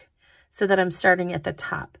work so that I'm starting at the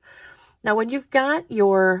top. Now, when you've got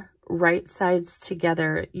your right sides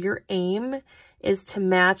together, your aim is to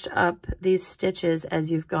match up these stitches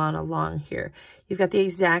as you've gone along here. You've got the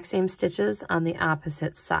exact same stitches on the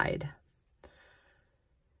opposite side.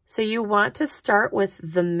 So you want to start with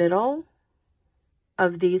the middle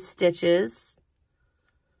of these stitches.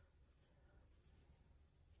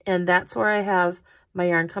 And that's where I have my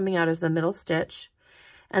yarn coming out as the middle stitch.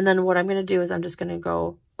 And then what I'm going to do is I'm just going to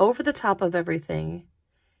go over the top of everything,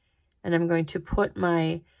 and I'm going to put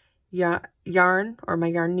my yarn or my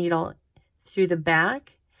yarn needle through the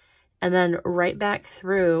back and then right back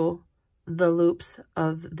through the loops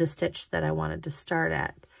of the stitch that I wanted to start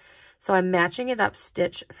at. So I'm matching it up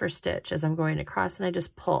stitch for stitch as I'm going across, and I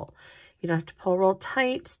just pull. You don't have to pull real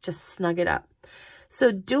tight, just snug it up.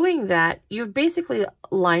 So doing that, you've basically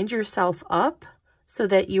lined yourself up so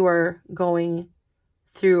that you are going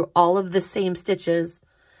through all of the same stitches.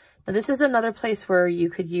 Now, this is another place where you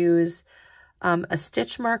could use a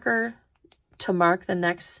stitch marker to mark the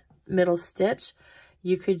next middle stitch.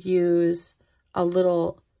 You could use a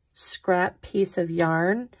little scrap piece of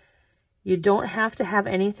yarn. You don't have to have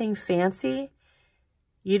anything fancy.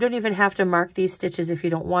 You don't even have to mark these stitches if you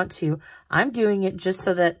don't want to. I'm doing it just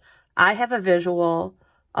so that I have a visual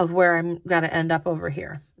of where I'm going to end up over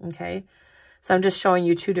here, okay? So I'm just showing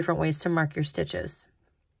you 2 different ways to mark your stitches.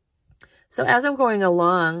 So as I'm going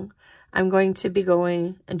along, I'm going to be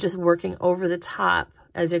going and just working over the top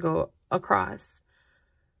as I go across,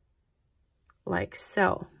 like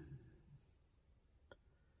so.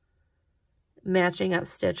 matching up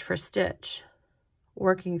stitch for stitch,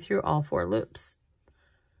 working through all 4 loops.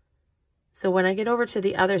 So when I get over to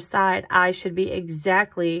the other side, I should be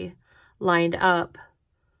exactly lined up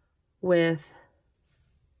with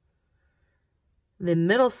the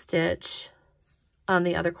middle stitch on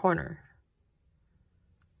the other corner.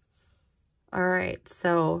 All right,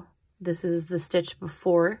 so this is the stitch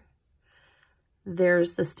before.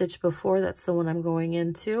 There's the stitch before, that's the one I'm going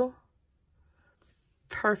into.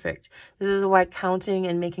 Perfect. This is why counting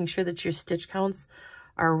and making sure that your stitch counts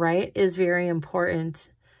are right is very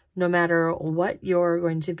important, no matter what you're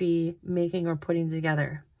going to be making or putting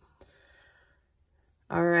together.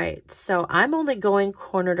 All right, so I'm only going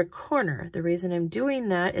corner to corner. The reason I'm doing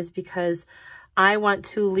that is because I want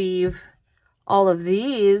to leave all of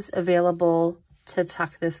these available to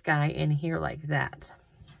tuck this guy in here like that.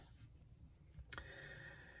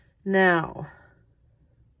 Now,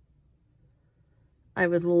 I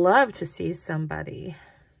would love to see somebody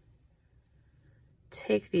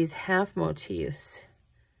take these half motifs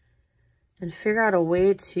and figure out a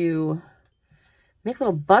way to make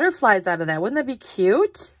little butterflies out of that. Wouldn't that be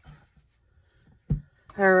cute?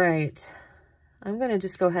 All right, I'm gonna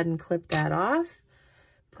just go ahead and clip that off,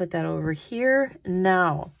 put that over here.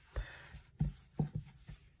 Now,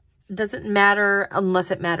 it doesn't matter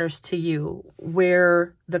unless it matters to you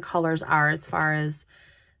where the colors are as far as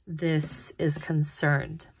this is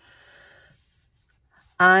concerned.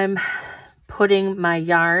 I'm putting my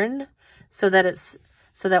yarn so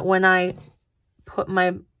that when I put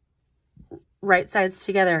my right sides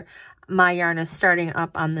together, my yarn is starting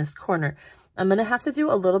up on this corner. I'm going to have to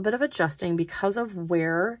do a little bit of adjusting because of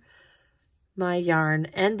where my yarn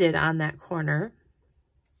ended on that corner.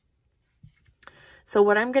 So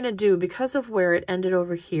what I'm going to do, because of where it ended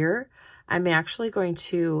over here, I'm actually going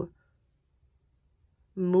to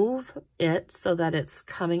move it so that it's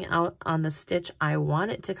coming out on the stitch I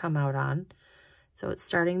want it to come out on. So it's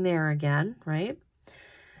starting there again, right?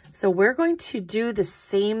 So we're going to do the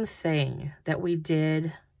same thing that we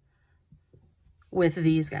did with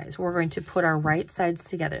these guys. We're going to put our right sides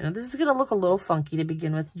together. Now this is going to look a little funky to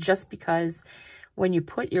begin with, just because when you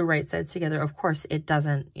put your right sides together, of course, it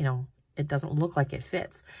doesn't, you know, it doesn't look like it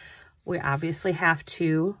fits. We obviously have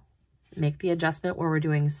to make the adjustment where we're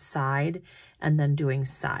doing side and then doing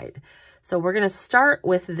side. So we're going to start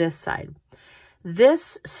with this side.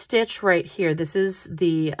 This stitch right here, this is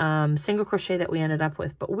the single crochet that we ended up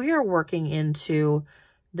with, but we are working into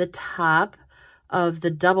the top of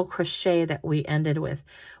the double crochet that we ended with,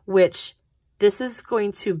 which this is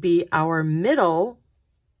going to be our middle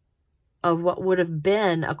of what would have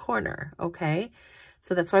been a corner, okay?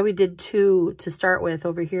 So that's why we did 2 to start with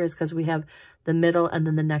over here, is because we have the middle and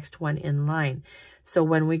then the next one in line. So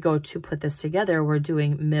when we go to put this together, we're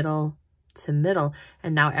doing middle to middle,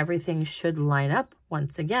 and now everything should line up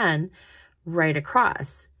once again right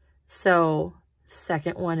across. So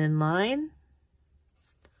second one in line.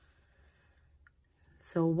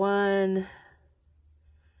 So 1,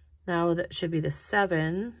 now that should be the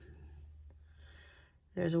 7.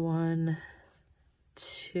 There's 1,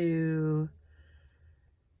 2,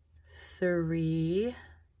 3,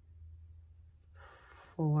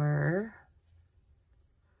 4.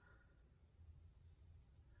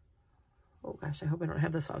 Oh gosh, I hope I don't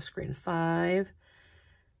have this off screen. 5,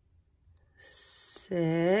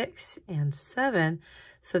 6, and 7.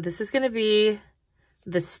 So this is going to be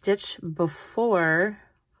the stitch before.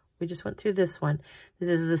 We just went through this one. This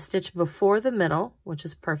is the stitch before the middle, which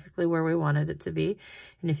is perfectly where we wanted it to be.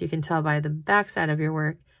 And if you can tell by the back side of your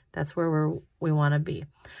work, that's where we want to be.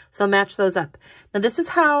 So match those up. Now this is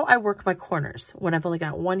how I work my corners when I've only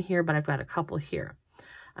got 1 here, but I've got a couple here.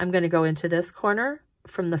 I'm going to go into this corner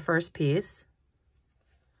from the first piece,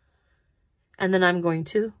 and then I'm going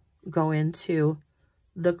to go into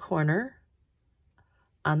the corner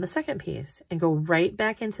on the second piece and go right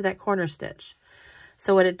back into that corner stitch.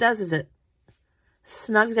 So what it does is it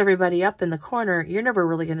snugs everybody up in the corner. You're never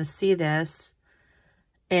really going to see this,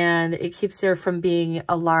 and it keeps there from being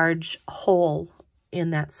a large hole in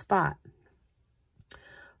that spot.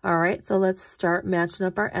 All right, so let's start matching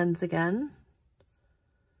up our ends again.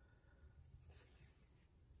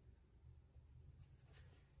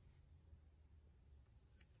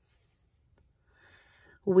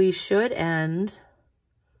 We should end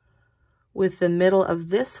with the middle of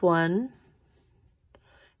this one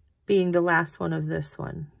being the last one of this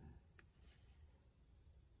one,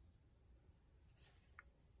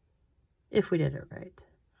 if we did it right.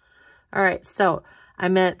 All right, so I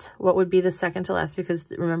meant what would be the second to last, because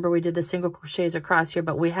remember we did the single crochets across here,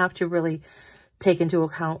 but we have to really take into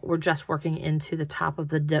account we're just working into the top of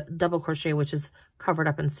the double crochet, which is covered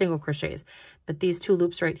up in single crochets. But these 2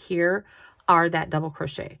 loops right here are that double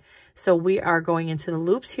crochet. So we are going into the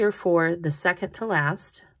loops here for the second to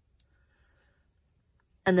last.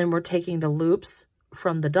 And then we're taking the loops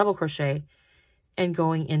from the double crochet and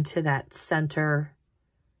going into that center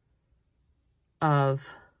of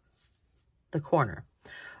the corner.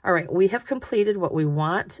 All right, we have completed what we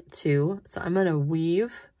want to. So I'm going to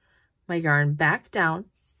weave my yarn back down.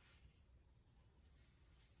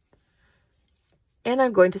 And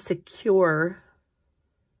I'm going to secure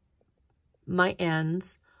my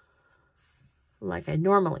ends like I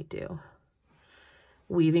normally do,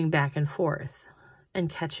 weaving back and forth and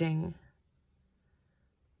catching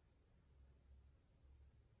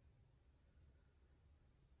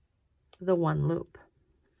the 1 loop.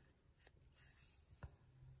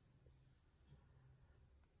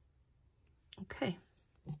 Okay,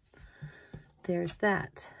 there's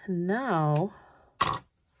that. Now,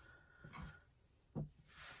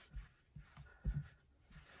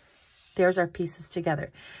 there's our pieces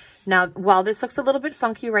together. Now, while this looks a little bit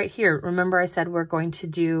funky right here, remember I said we're going to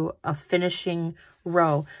do a finishing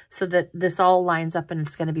row so that this all lines up and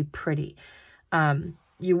it's going to be pretty.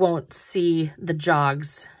 You won't see the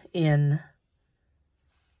jogs in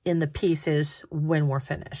the pieces when we're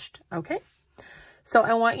finished, okay? So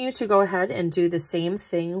I want you to go ahead and do the same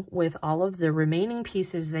thing with all of the remaining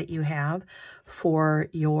pieces that you have for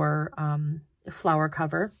your flower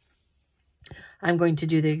cover. I'm going to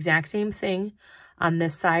do the exact same thing on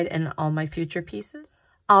this side and all my future pieces.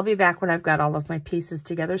 I'll be back when I've got all of my pieces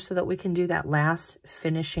together so that we can do that last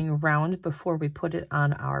finishing round before we put it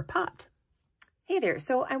on our pot. Hey there,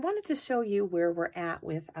 so I wanted to show you where we're at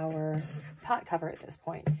with our pot cover at this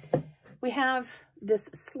point. We have this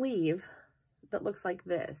sleeve that looks like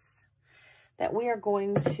this that we are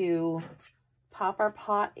going to pop our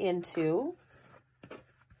pot into.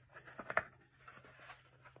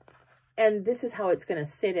 And this is how it's going to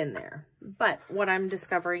sit in there. But what I'm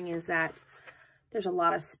discovering is that there's a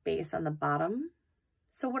lot of space on the bottom.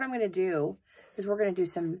 So what I'm going to do is we're going to do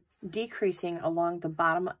some decreasing along the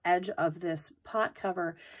bottom edge of this pot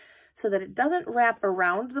cover so that it doesn't wrap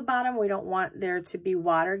around the bottom. We don't want there to be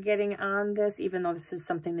water getting on this, even though this is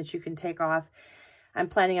something that you can take off. I'm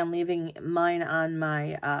planning on leaving mine on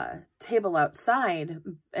my table outside,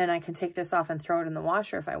 and I can take this off and throw it in the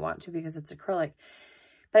washer if I want to because it's acrylic.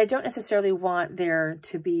 But I don't necessarily want there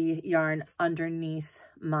to be yarn underneath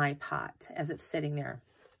my pot as it's sitting there.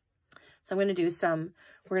 So we're going to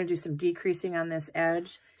do some decreasing on this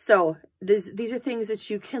edge. So these are things that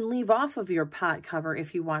you can leave off of your pot cover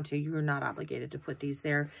if you want to. You're not obligated to put these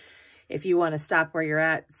there. If you want to stop where you're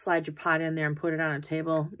at, slide your pot in there and put it on a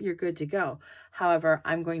table, you're good to go. However,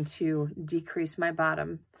 I'm going to decrease my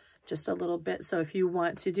bottom just a little bit. So if you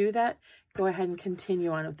want to do that, go ahead and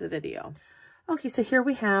continue on with the video. Okay, so here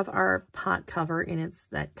we have our pot cover, and it's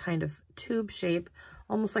that kind of tube shape,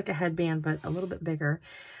 almost like a headband, but a little bit bigger.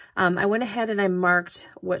 I went ahead and I marked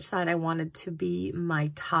which side I wanted to be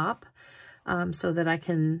my top so that I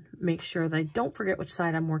can make sure that I don't forget which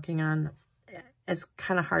side I'm working on. It's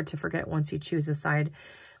kind of hard to forget once you choose a side,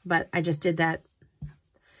 but I just did that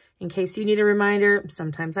in case you need a reminder.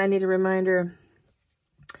 Sometimes I need a reminder.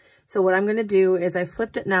 So what I'm going to do is I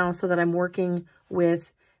flipped it now so that I'm working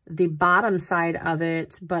with the bottom side of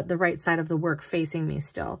it, but the right side of the work facing me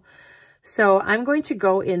still. So I'm going to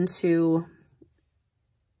go into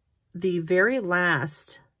the very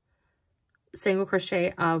last single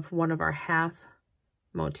crochet of one of our half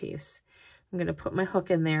motifs. I'm going to put my hook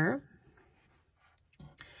in there,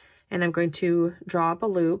 and I'm going to draw up a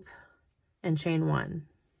loop and chain 1.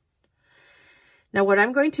 Now what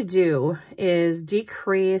I'm going to do is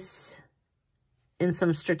decrease in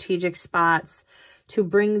some strategic spots to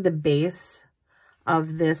bring the base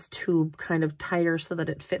of this tube kind of tighter so that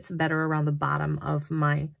it fits better around the bottom of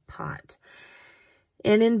my pot.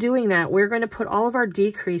 And in doing that, we're going to put all of our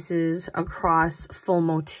decreases across full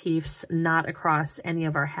motifs, not across any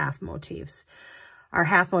of our half motifs. Our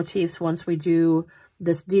half motifs, once we do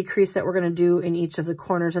this decrease that we're going to do in each of the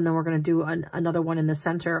corners, and then we're going to do another one in the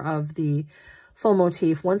center of the full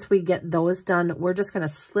motif. Once we get those done, we're just going to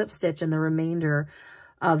slip stitch in the remainder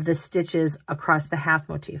of the stitches across the half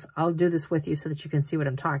motif. I'll do this with you so that you can see what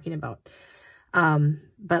I'm talking about.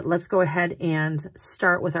 But let's go ahead and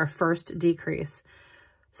start with our first decrease.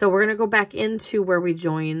 So we're going to go back into where we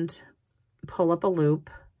joined, pull up a loop,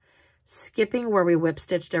 skipping where we whip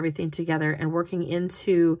stitched everything together and working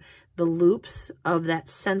into the loops of that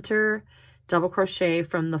center double crochet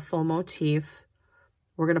from the full motif.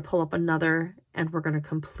 We're going to pull up another and we're going to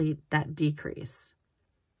complete that decrease.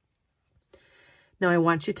 Now I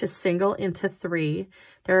want you to single into 3.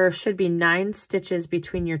 There should be 9 stitches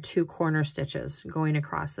between your 2 corner stitches going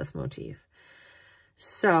across this motif.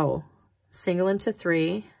 So single into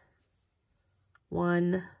 3,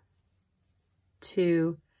 1,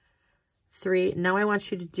 2, 3. Now I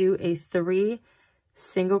want you to do a 3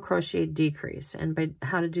 single crochet decrease. And by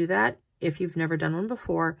how to do that, if you've never done one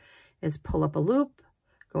before, is pull up a loop,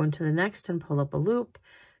 go into the next and pull up a loop,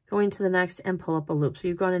 go into the next and pull up a loop. So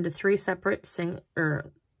you've gone into 3 separate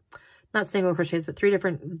not single crochets, but 3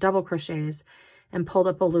 different double crochets and pulled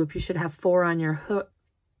up a loop. You should have 4 on your hook,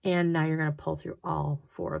 and now you're going to pull through all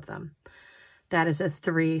 4 of them. That is a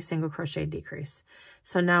 3 single crochet decrease.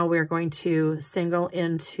 So now we're going to single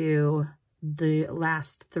into the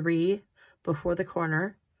last 3 before the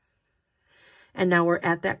corner. And now we're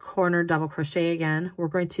at that corner double crochet again. We're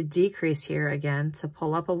going to decrease here again to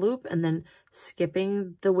pull up a loop, and then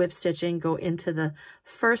skipping the whip stitching, go into the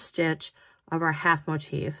first stitch of our half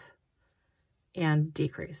motif and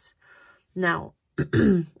decrease. Now,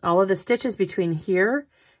 all of the stitches between here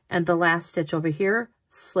and the last stitch over here,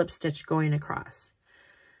 slip stitch going across.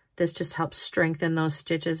 This just helps strengthen those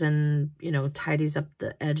stitches and, you know, tidies up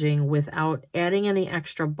the edging without adding any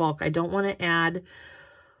extra bulk. I don't want to add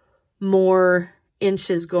more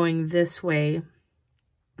inches going this way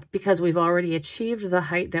because we've already achieved the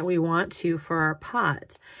height that we want to for our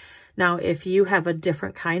pot. Now, if you have a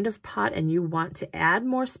different kind of pot and you want to add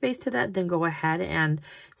more space to that, then go ahead and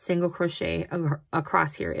single crochet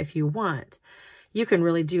across here if you want. You can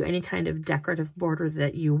really do any kind of decorative border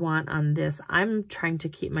that you want on this. I'm trying to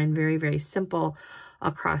keep mine very, very simple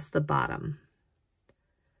across the bottom.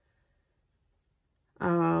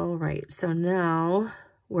 All right, so now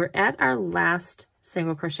we're at our last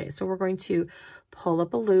single crochet. So we're going to pull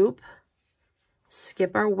up a loop,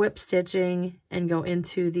 skip our whip stitching, and go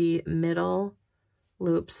into the middle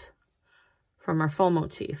loops from our full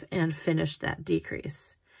motif and finish that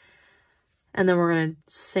decrease. And then we're going to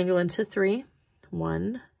single into 3,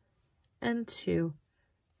 1 and 2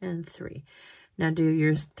 and 3. Now do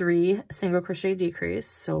your 3 single crochet decrease.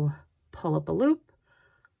 So pull up a loop,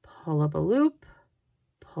 pull up a loop,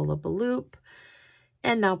 pull up a loop,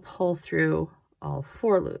 and now pull through all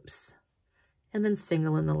 4 loops. And then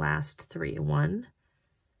single in the last 3. 1,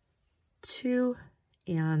 2,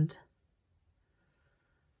 and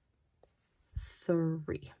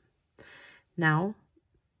 3. Now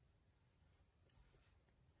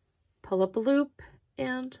pull up a loop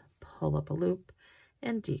and pull up a loop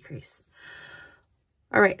and decrease.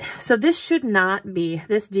 All right, so this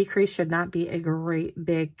decrease should not be a great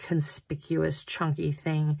big conspicuous chunky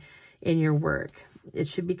thing in your work. It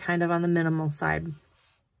should be kind of on the minimal side.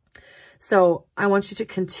 So I want you to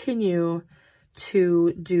continue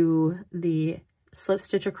to do the slip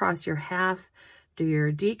stitch across your half, do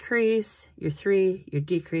your decrease, your 3, your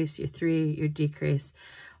decrease, your 3, your decrease,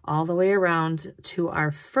 all the way around to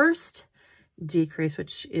our first decrease,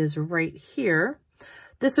 which is right here.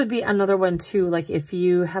 This would be another one too, like if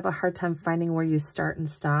you have a hard time finding where you start and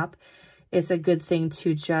stop, it's a good thing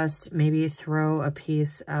to just maybe throw a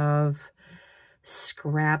piece of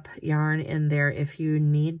scrap yarn in there if you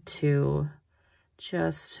need to.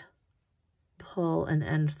 Just pull an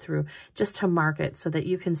end through just to mark it so that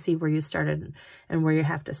you can see where you started and where you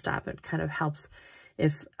have to stop. It kind of helps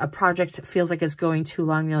if a project feels like it's going too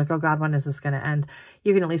long, you're like, oh God, when is this going to end?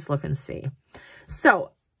 You can at least look and see.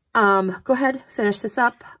 So go ahead, finish this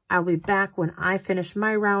up. I'll be back when I finish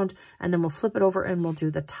my round, and then we'll flip it over and we'll do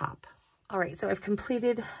the top. All right, so I've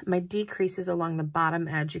completed my decreases along the bottom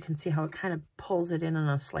edge. You can see how it kind of pulls it in on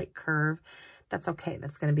a slight curve. That's okay.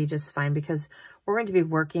 That's going to be just fine because we're going to be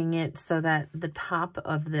working it so that the top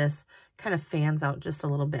of this kind of fans out just a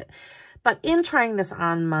little bit. But in trying this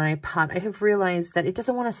on my pot, I have realized that it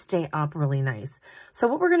doesn't want to stay up really nice. So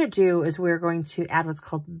what we're going to do is we're going to add what's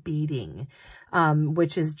called beading,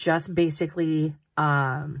 which is just basically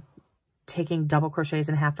taking double crochets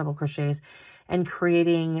and half double crochets and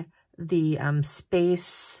creating the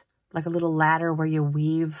space, like a little ladder where you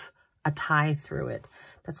weave a tie through it.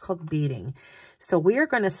 That's called beading. So we are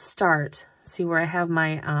going to start, see where I have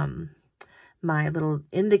my, my little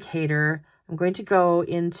indicator. I'm going to go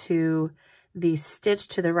into the stitch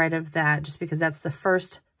to the right of that just because that's the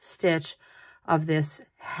first stitch of this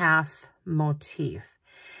half motif.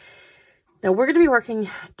 Now we're going to be working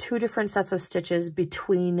 2 different sets of stitches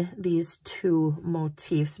between these 2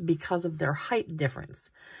 motifs because of their height difference.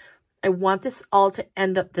 I want this all to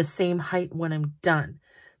end up the same height when I'm done.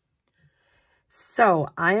 So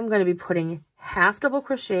I am going to be putting half double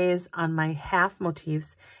crochets on my half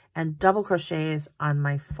motifs and double crochets on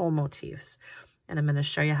my full motifs. And I'm going to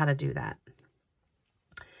show you how to do that.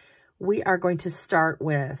 we are going to start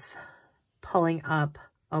with pulling up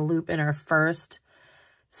a loop in our first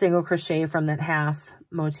single crochet from that half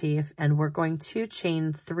motif, and we're going to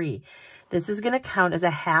chain 3. This is going to count as a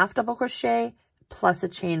half double crochet plus a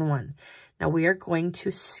chain 1. Now we are going to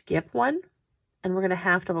skip 1, and we're going to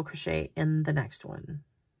half double crochet in the next one.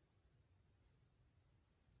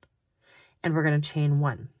 And we're going to chain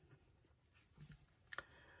 1.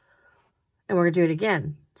 And we're going to do it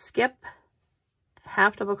again. Skip,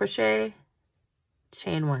 half double crochet,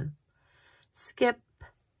 chain 1. Skip,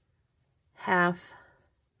 half,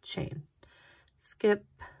 chain. Skip,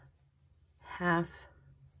 half,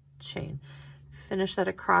 chain. Finish that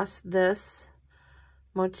across this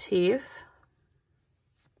motif.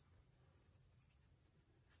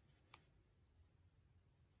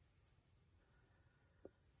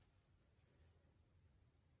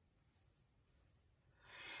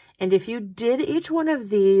 And if you did each one of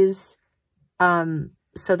these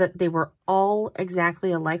so that they were all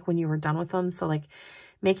exactly alike when you were done with them, so like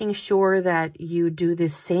making sure that you do the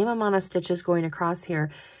same amount of stitches going across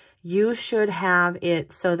here, you should have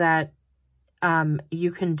it so that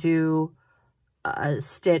you can do a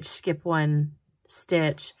stitch, skip 1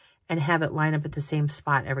 stitch, and have it line up at the same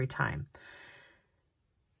spot every time.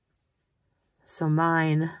 So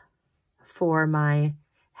mine, for my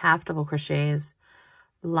half double crochets,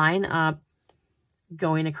 line up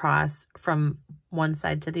going across from one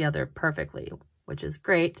side to the other perfectly, which is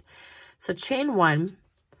great. So chain 1,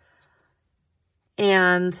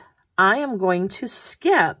 and I am going to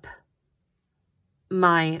skip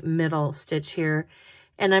my middle stitch here,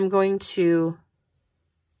 and I'm going to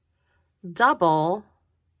double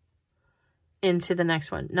into the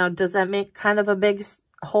next one. Now, does that make kind of a big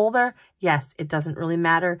hole there? Yes, it doesn't really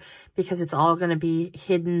matter because it's all going to be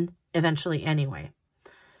hidden eventually anyway.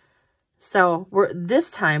 So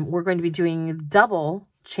this time we're going to be doing double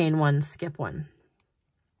chain 1, skip 1.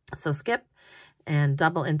 So skip and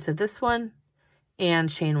double into this one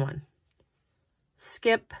and chain 1.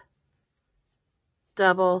 Skip,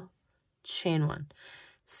 double, chain 1.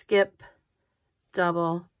 Skip,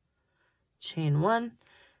 double, chain 1.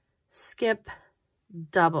 Skip,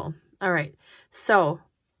 double. All right. So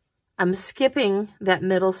I'm skipping that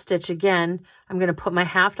middle stitch again. I'm going to put my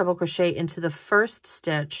half double crochet into the first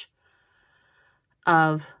stitch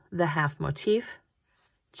of the half motif,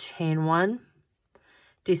 chain 1.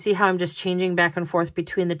 Do you see how I'm just changing back and forth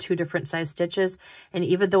between the 2 different size stitches? And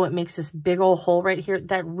even though it makes this big old hole right here,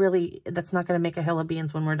 that's not going to make a hill of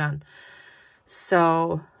beans when we're done.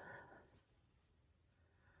 So,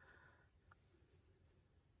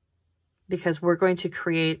 because we're going to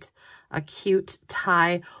create a cute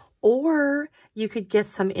tie, or you could get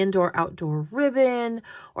some indoor-outdoor ribbon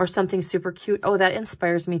or something super cute. Oh, that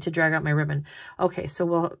inspires me to drag out my ribbon. Okay,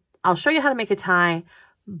 so I'll show you how to make a tie,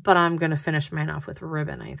 but I'm going to finish mine off with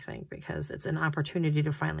ribbon, I think, because it's an opportunity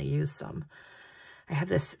to finally use some. I have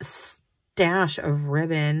this stash of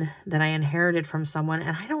ribbon that I inherited from someone,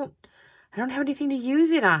 and I don't have anything to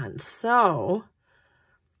use it on, so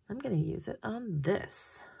I'm going to use it on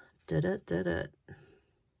this.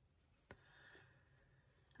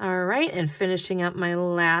 All right, and finishing up my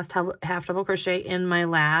last half double crochet in my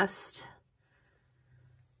last.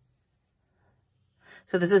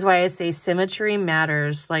 So this is why I say symmetry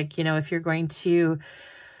matters. Like, you know, if you're going to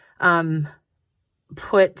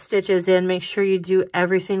put stitches in, make sure you do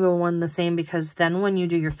every single one the same, because then when you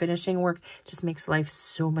do your finishing work, it just makes life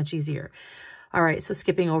so much easier. All right, so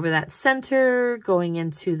skipping over that center, going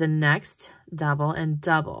into the next double and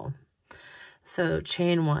double. So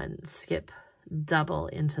chain 1, skip, double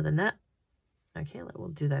into the net. Okay, we'll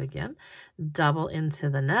do that again. Double into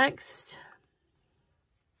the next.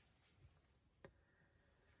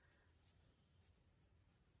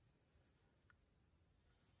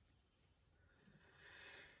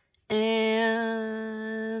 And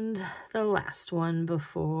the last one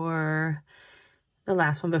before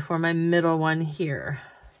my middle one here.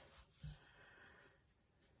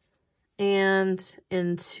 And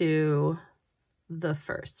into the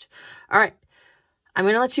first. All right. I'm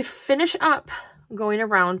going to let you finish up going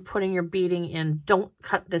around, putting your beading in. Don't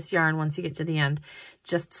cut this yarn once you get to the end.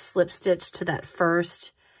 Just slip stitch to that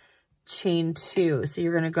first chain 2. So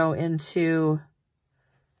you're going to go into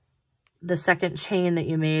the second chain that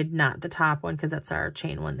you made, not the top one, because that's our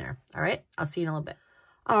chain 1 there. All right. I'll see you in a little bit.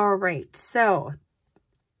 All right. So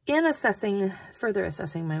in further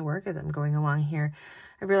assessing my work as I'm going along here,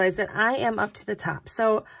 I realized that I am up to the top.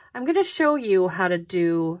 So I'm going to show you how to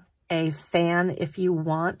do a fan if you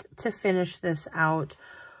want to finish this out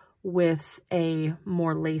with a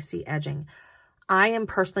more lacy edging. I am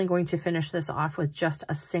personally going to finish this off with just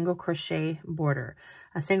a single crochet border.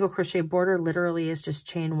 A single crochet border literally is just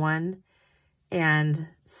chain 1 and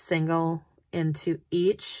single into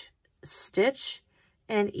each stitch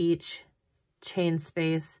and each chain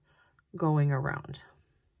space going around.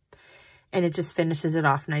 And it just finishes it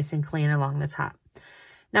off nice and clean along the top.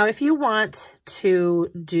 Now, if you want to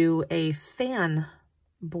do a fan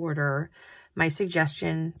border, my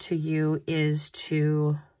suggestion to you is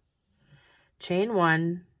to chain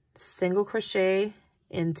 1, single crochet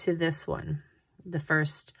into this one, the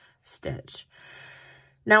first stitch.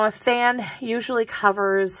 Now, a fan usually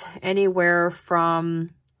covers anywhere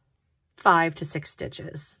from 5 to 6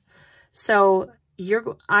 stitches. So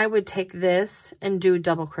I would take this and do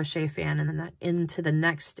double crochet fan into the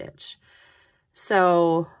next stitch.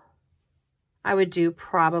 So I would do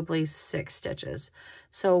probably 6 stitches.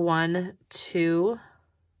 So 1, 2,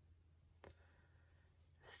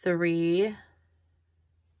 3,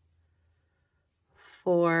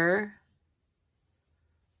 4,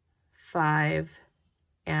 5,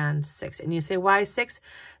 and 6. And you say, why 6?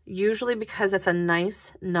 Usually because it's a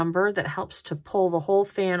nice number that helps to pull the whole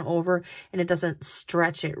fan over and it doesn't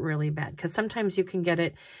stretch it really bad. Because sometimes you can get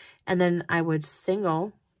it, and then I would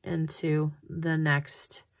single into the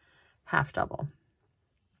next half double.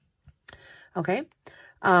 Okay.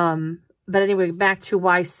 But anyway, back to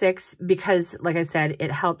why 6, because like I said,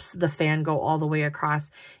 it helps the fan go all the way across.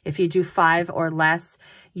 If you do 5 or less,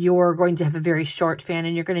 you're going to have a very short fan,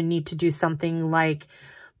 and you're going to need to do something like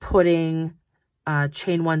putting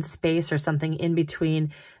chain 1 space or something in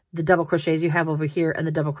between the double crochets you have over here and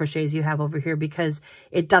the double crochets you have over here, because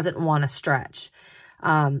it doesn't want to stretch.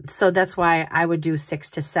 So that's why I would do 6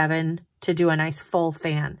 to 7 to do a nice full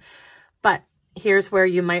fan. But here's where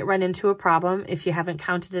you might run into a problem if you haven't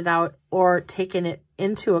counted it out or taken it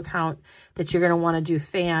into account that you're going to want to do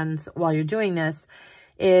fans while you're doing this,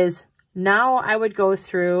 is now I would go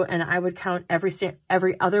through and I would count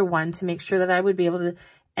every other one to make sure that I would be able to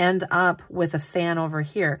end up with a fan over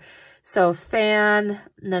here. So fan,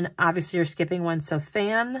 and then obviously you're skipping one. So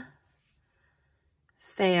fan,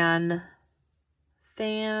 fan,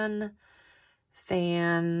 fan,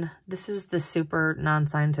 fan. This is the super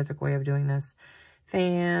non-scientific way of doing this.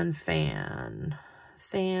 Fan, fan,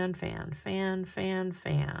 fan, fan, fan, fan,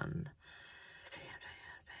 fan,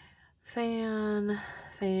 fan,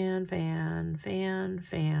 fan, fan, fan,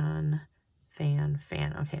 fan, fan,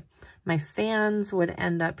 fan. Okay, my fans would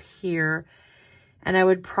end up here, and I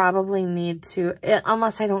would probably need to,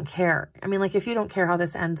 unless I don't care. I mean, like if you don't care how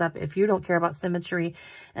this ends up, if you don't care about symmetry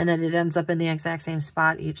and then it ends up in the exact same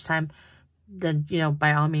spot each time, then, you know,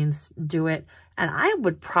 by all means do it. And I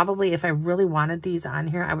would probably, if I really wanted these on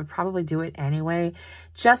here, I would probably do it anyway,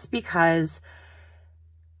 just because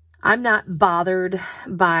I'm not bothered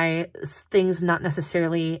by things not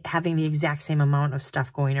necessarily having the exact same amount of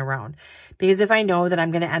stuff going around. Because if I know that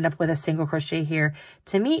I'm going to end up with a single crochet here,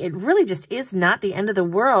 to me, it really just is not the end of the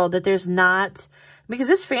world that there's not, because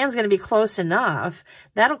this fan's going to be close enough.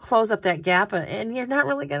 That'll close up that gap and you're not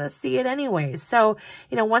really going to see it anyway. So,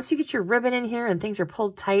 you know, once you get your ribbon in here and things are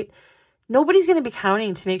pulled tight, nobody's going to be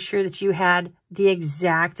counting to make sure that you had the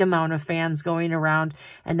exact amount of fans going around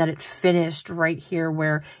and that it finished right here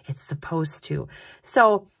where it's supposed to.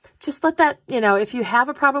 So just let that, you know, if you have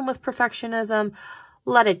a problem with perfectionism,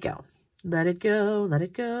 let it go. Let it go. Let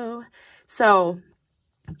it go. So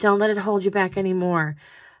don't let it hold you back anymore.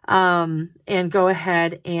 And go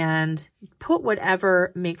ahead and put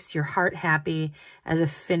whatever makes your heart happy as a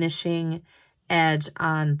finishing edge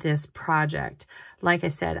on this project. Like I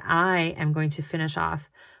said, I am going to finish off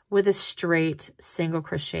with a straight single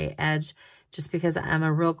crochet edge just because I'm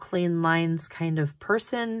a real clean lines kind of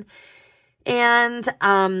person. And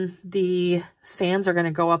the fans are going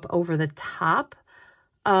to go up over the top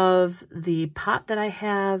of the pot that I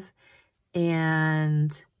have,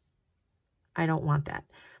 and I don't want that.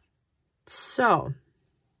 So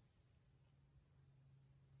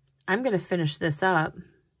I'm going to finish this up,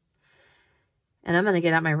 and I'm going to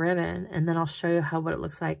get out my ribbon, and then I'll show you what it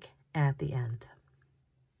looks like at the end.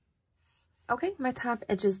 Okay, my top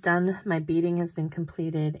edge is done. My beading has been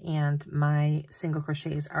completed, and my single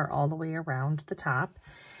crochets are all the way around the top.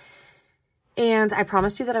 And I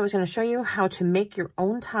promised you that I was going to show you how to make your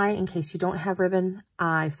own tie in case you don't have ribbon.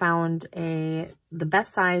 I found the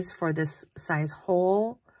best size for this size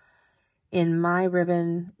hole in my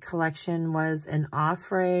ribbon collection was an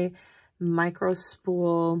Offray micro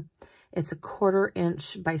spool. It's a 1/4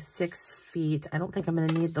 inch by 6 feet. I don't think I'm going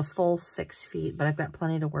to need the full 6 feet, but I've got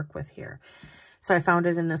plenty to work with here. So I found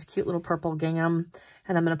it in this cute little purple gingham,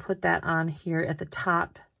 and I'm going to put that on here at the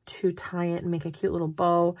top to tie it and make a cute little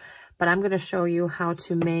bow, but I'm going to show you how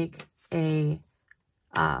to make a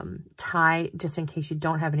tie just in case you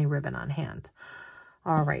don't have any ribbon on hand.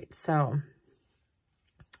 All right, so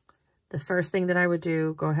the first thing that I would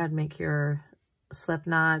do, go ahead and make your slip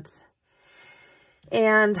knot.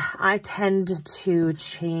 And I tend to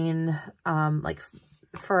chain, like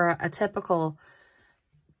for a typical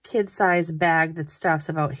kid size bag that stops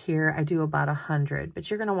about here, I do about 100, but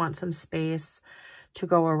you're going to want some space to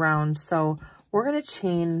go around. So we're going to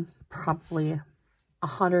chain probably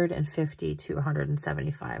 150 to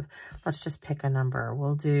 175. Let's just pick a number.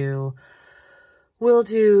 We'll do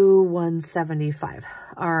 175.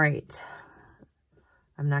 All right.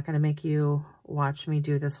 I'm not going to make you watch me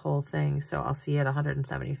do this whole thing, so I'll see you at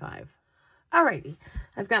 175. Alrighty,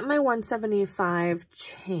 I've got my 175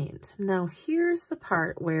 chained. Now here's the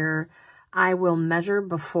part where I will measure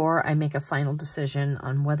before I make a final decision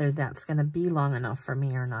on whether that's going to be long enough for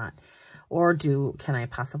me or not. Or can I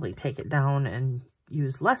possibly take it down and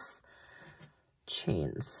use less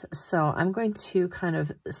chains? So I'm going to kind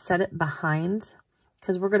of set it behind,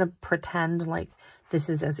 because we're going to pretend like this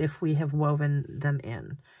is as if we have woven them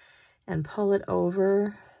in. And pull it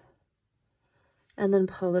over, and then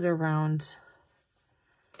pull it around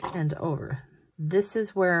and over. This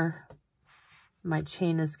is where my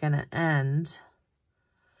chain is going to end.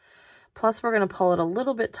 Plus, we're going to pull it a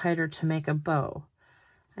little bit tighter to make a bow.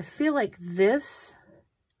 I feel like this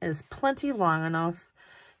is plenty long enough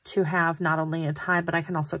to have not only a tie, but I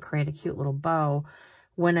can also create a cute little bow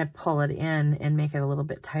when I pull it in and make it a little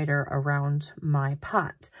bit tighter around my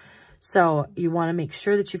pot. So you want to make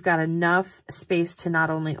sure that you've got enough space to not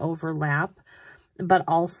only overlap, but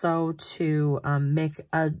also to make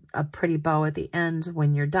a pretty bow at the end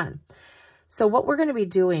when you're done. So what we're going to be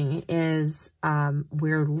doing is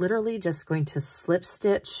we're literally just going to slip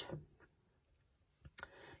stitch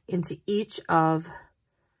into each of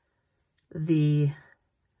the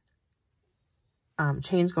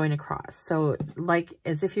chains going across. So like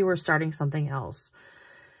as if you were starting something else,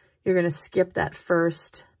 you're going to skip that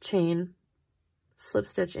first chain, slip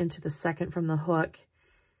stitch into the second from the hook,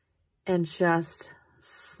 and just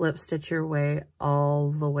slip stitch your way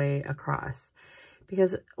all the way across.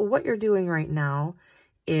 Because what you're doing right now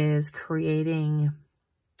is creating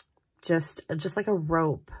just like a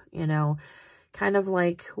rope, you know, kind of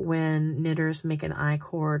like when knitters make an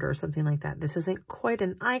I-cord or something like that. This isn't quite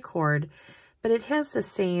an I-cord, but it has the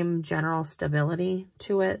same general stability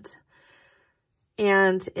to it.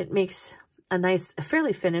 And it makes a nice,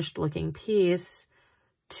 fairly finished looking piece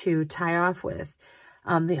to tie off with.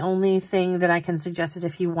 The only thing that I can suggest is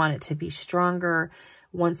if you want it to be stronger,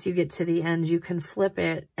 once you get to the end, you can flip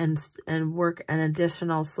it and work an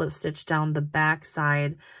additional slip stitch down the back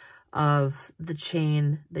side of the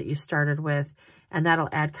chain that you started with. And that'll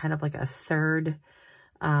add kind of like a third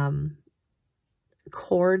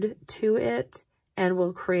cord to it, and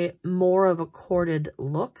will create more of a corded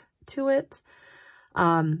look to it.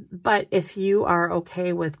 But if you are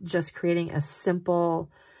okay with just creating a simple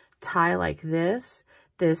tie like this,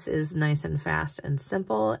 this is nice and fast and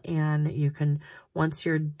simple, and you can, once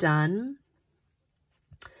you're done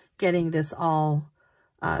getting this all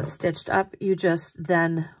stitched up, you just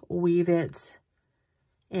then weave it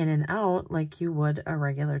in and out like you would a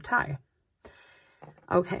regular tie.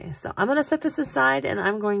 Okay, so I'm going to set this aside, and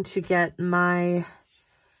I'm going to get my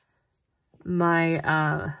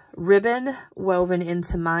ribbon woven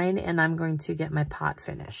into mine, and I'm going to get my pot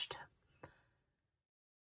finished.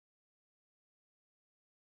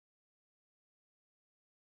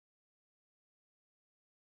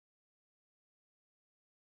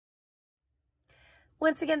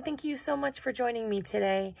 Once again, thank you so much for joining me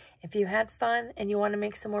today. If you had fun and you want to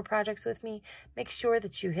make some more projects with me, make sure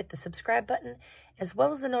that you hit the subscribe button as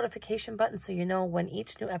well as the notification button so you know when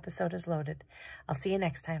each new episode is loaded. I'll see you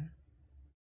next time.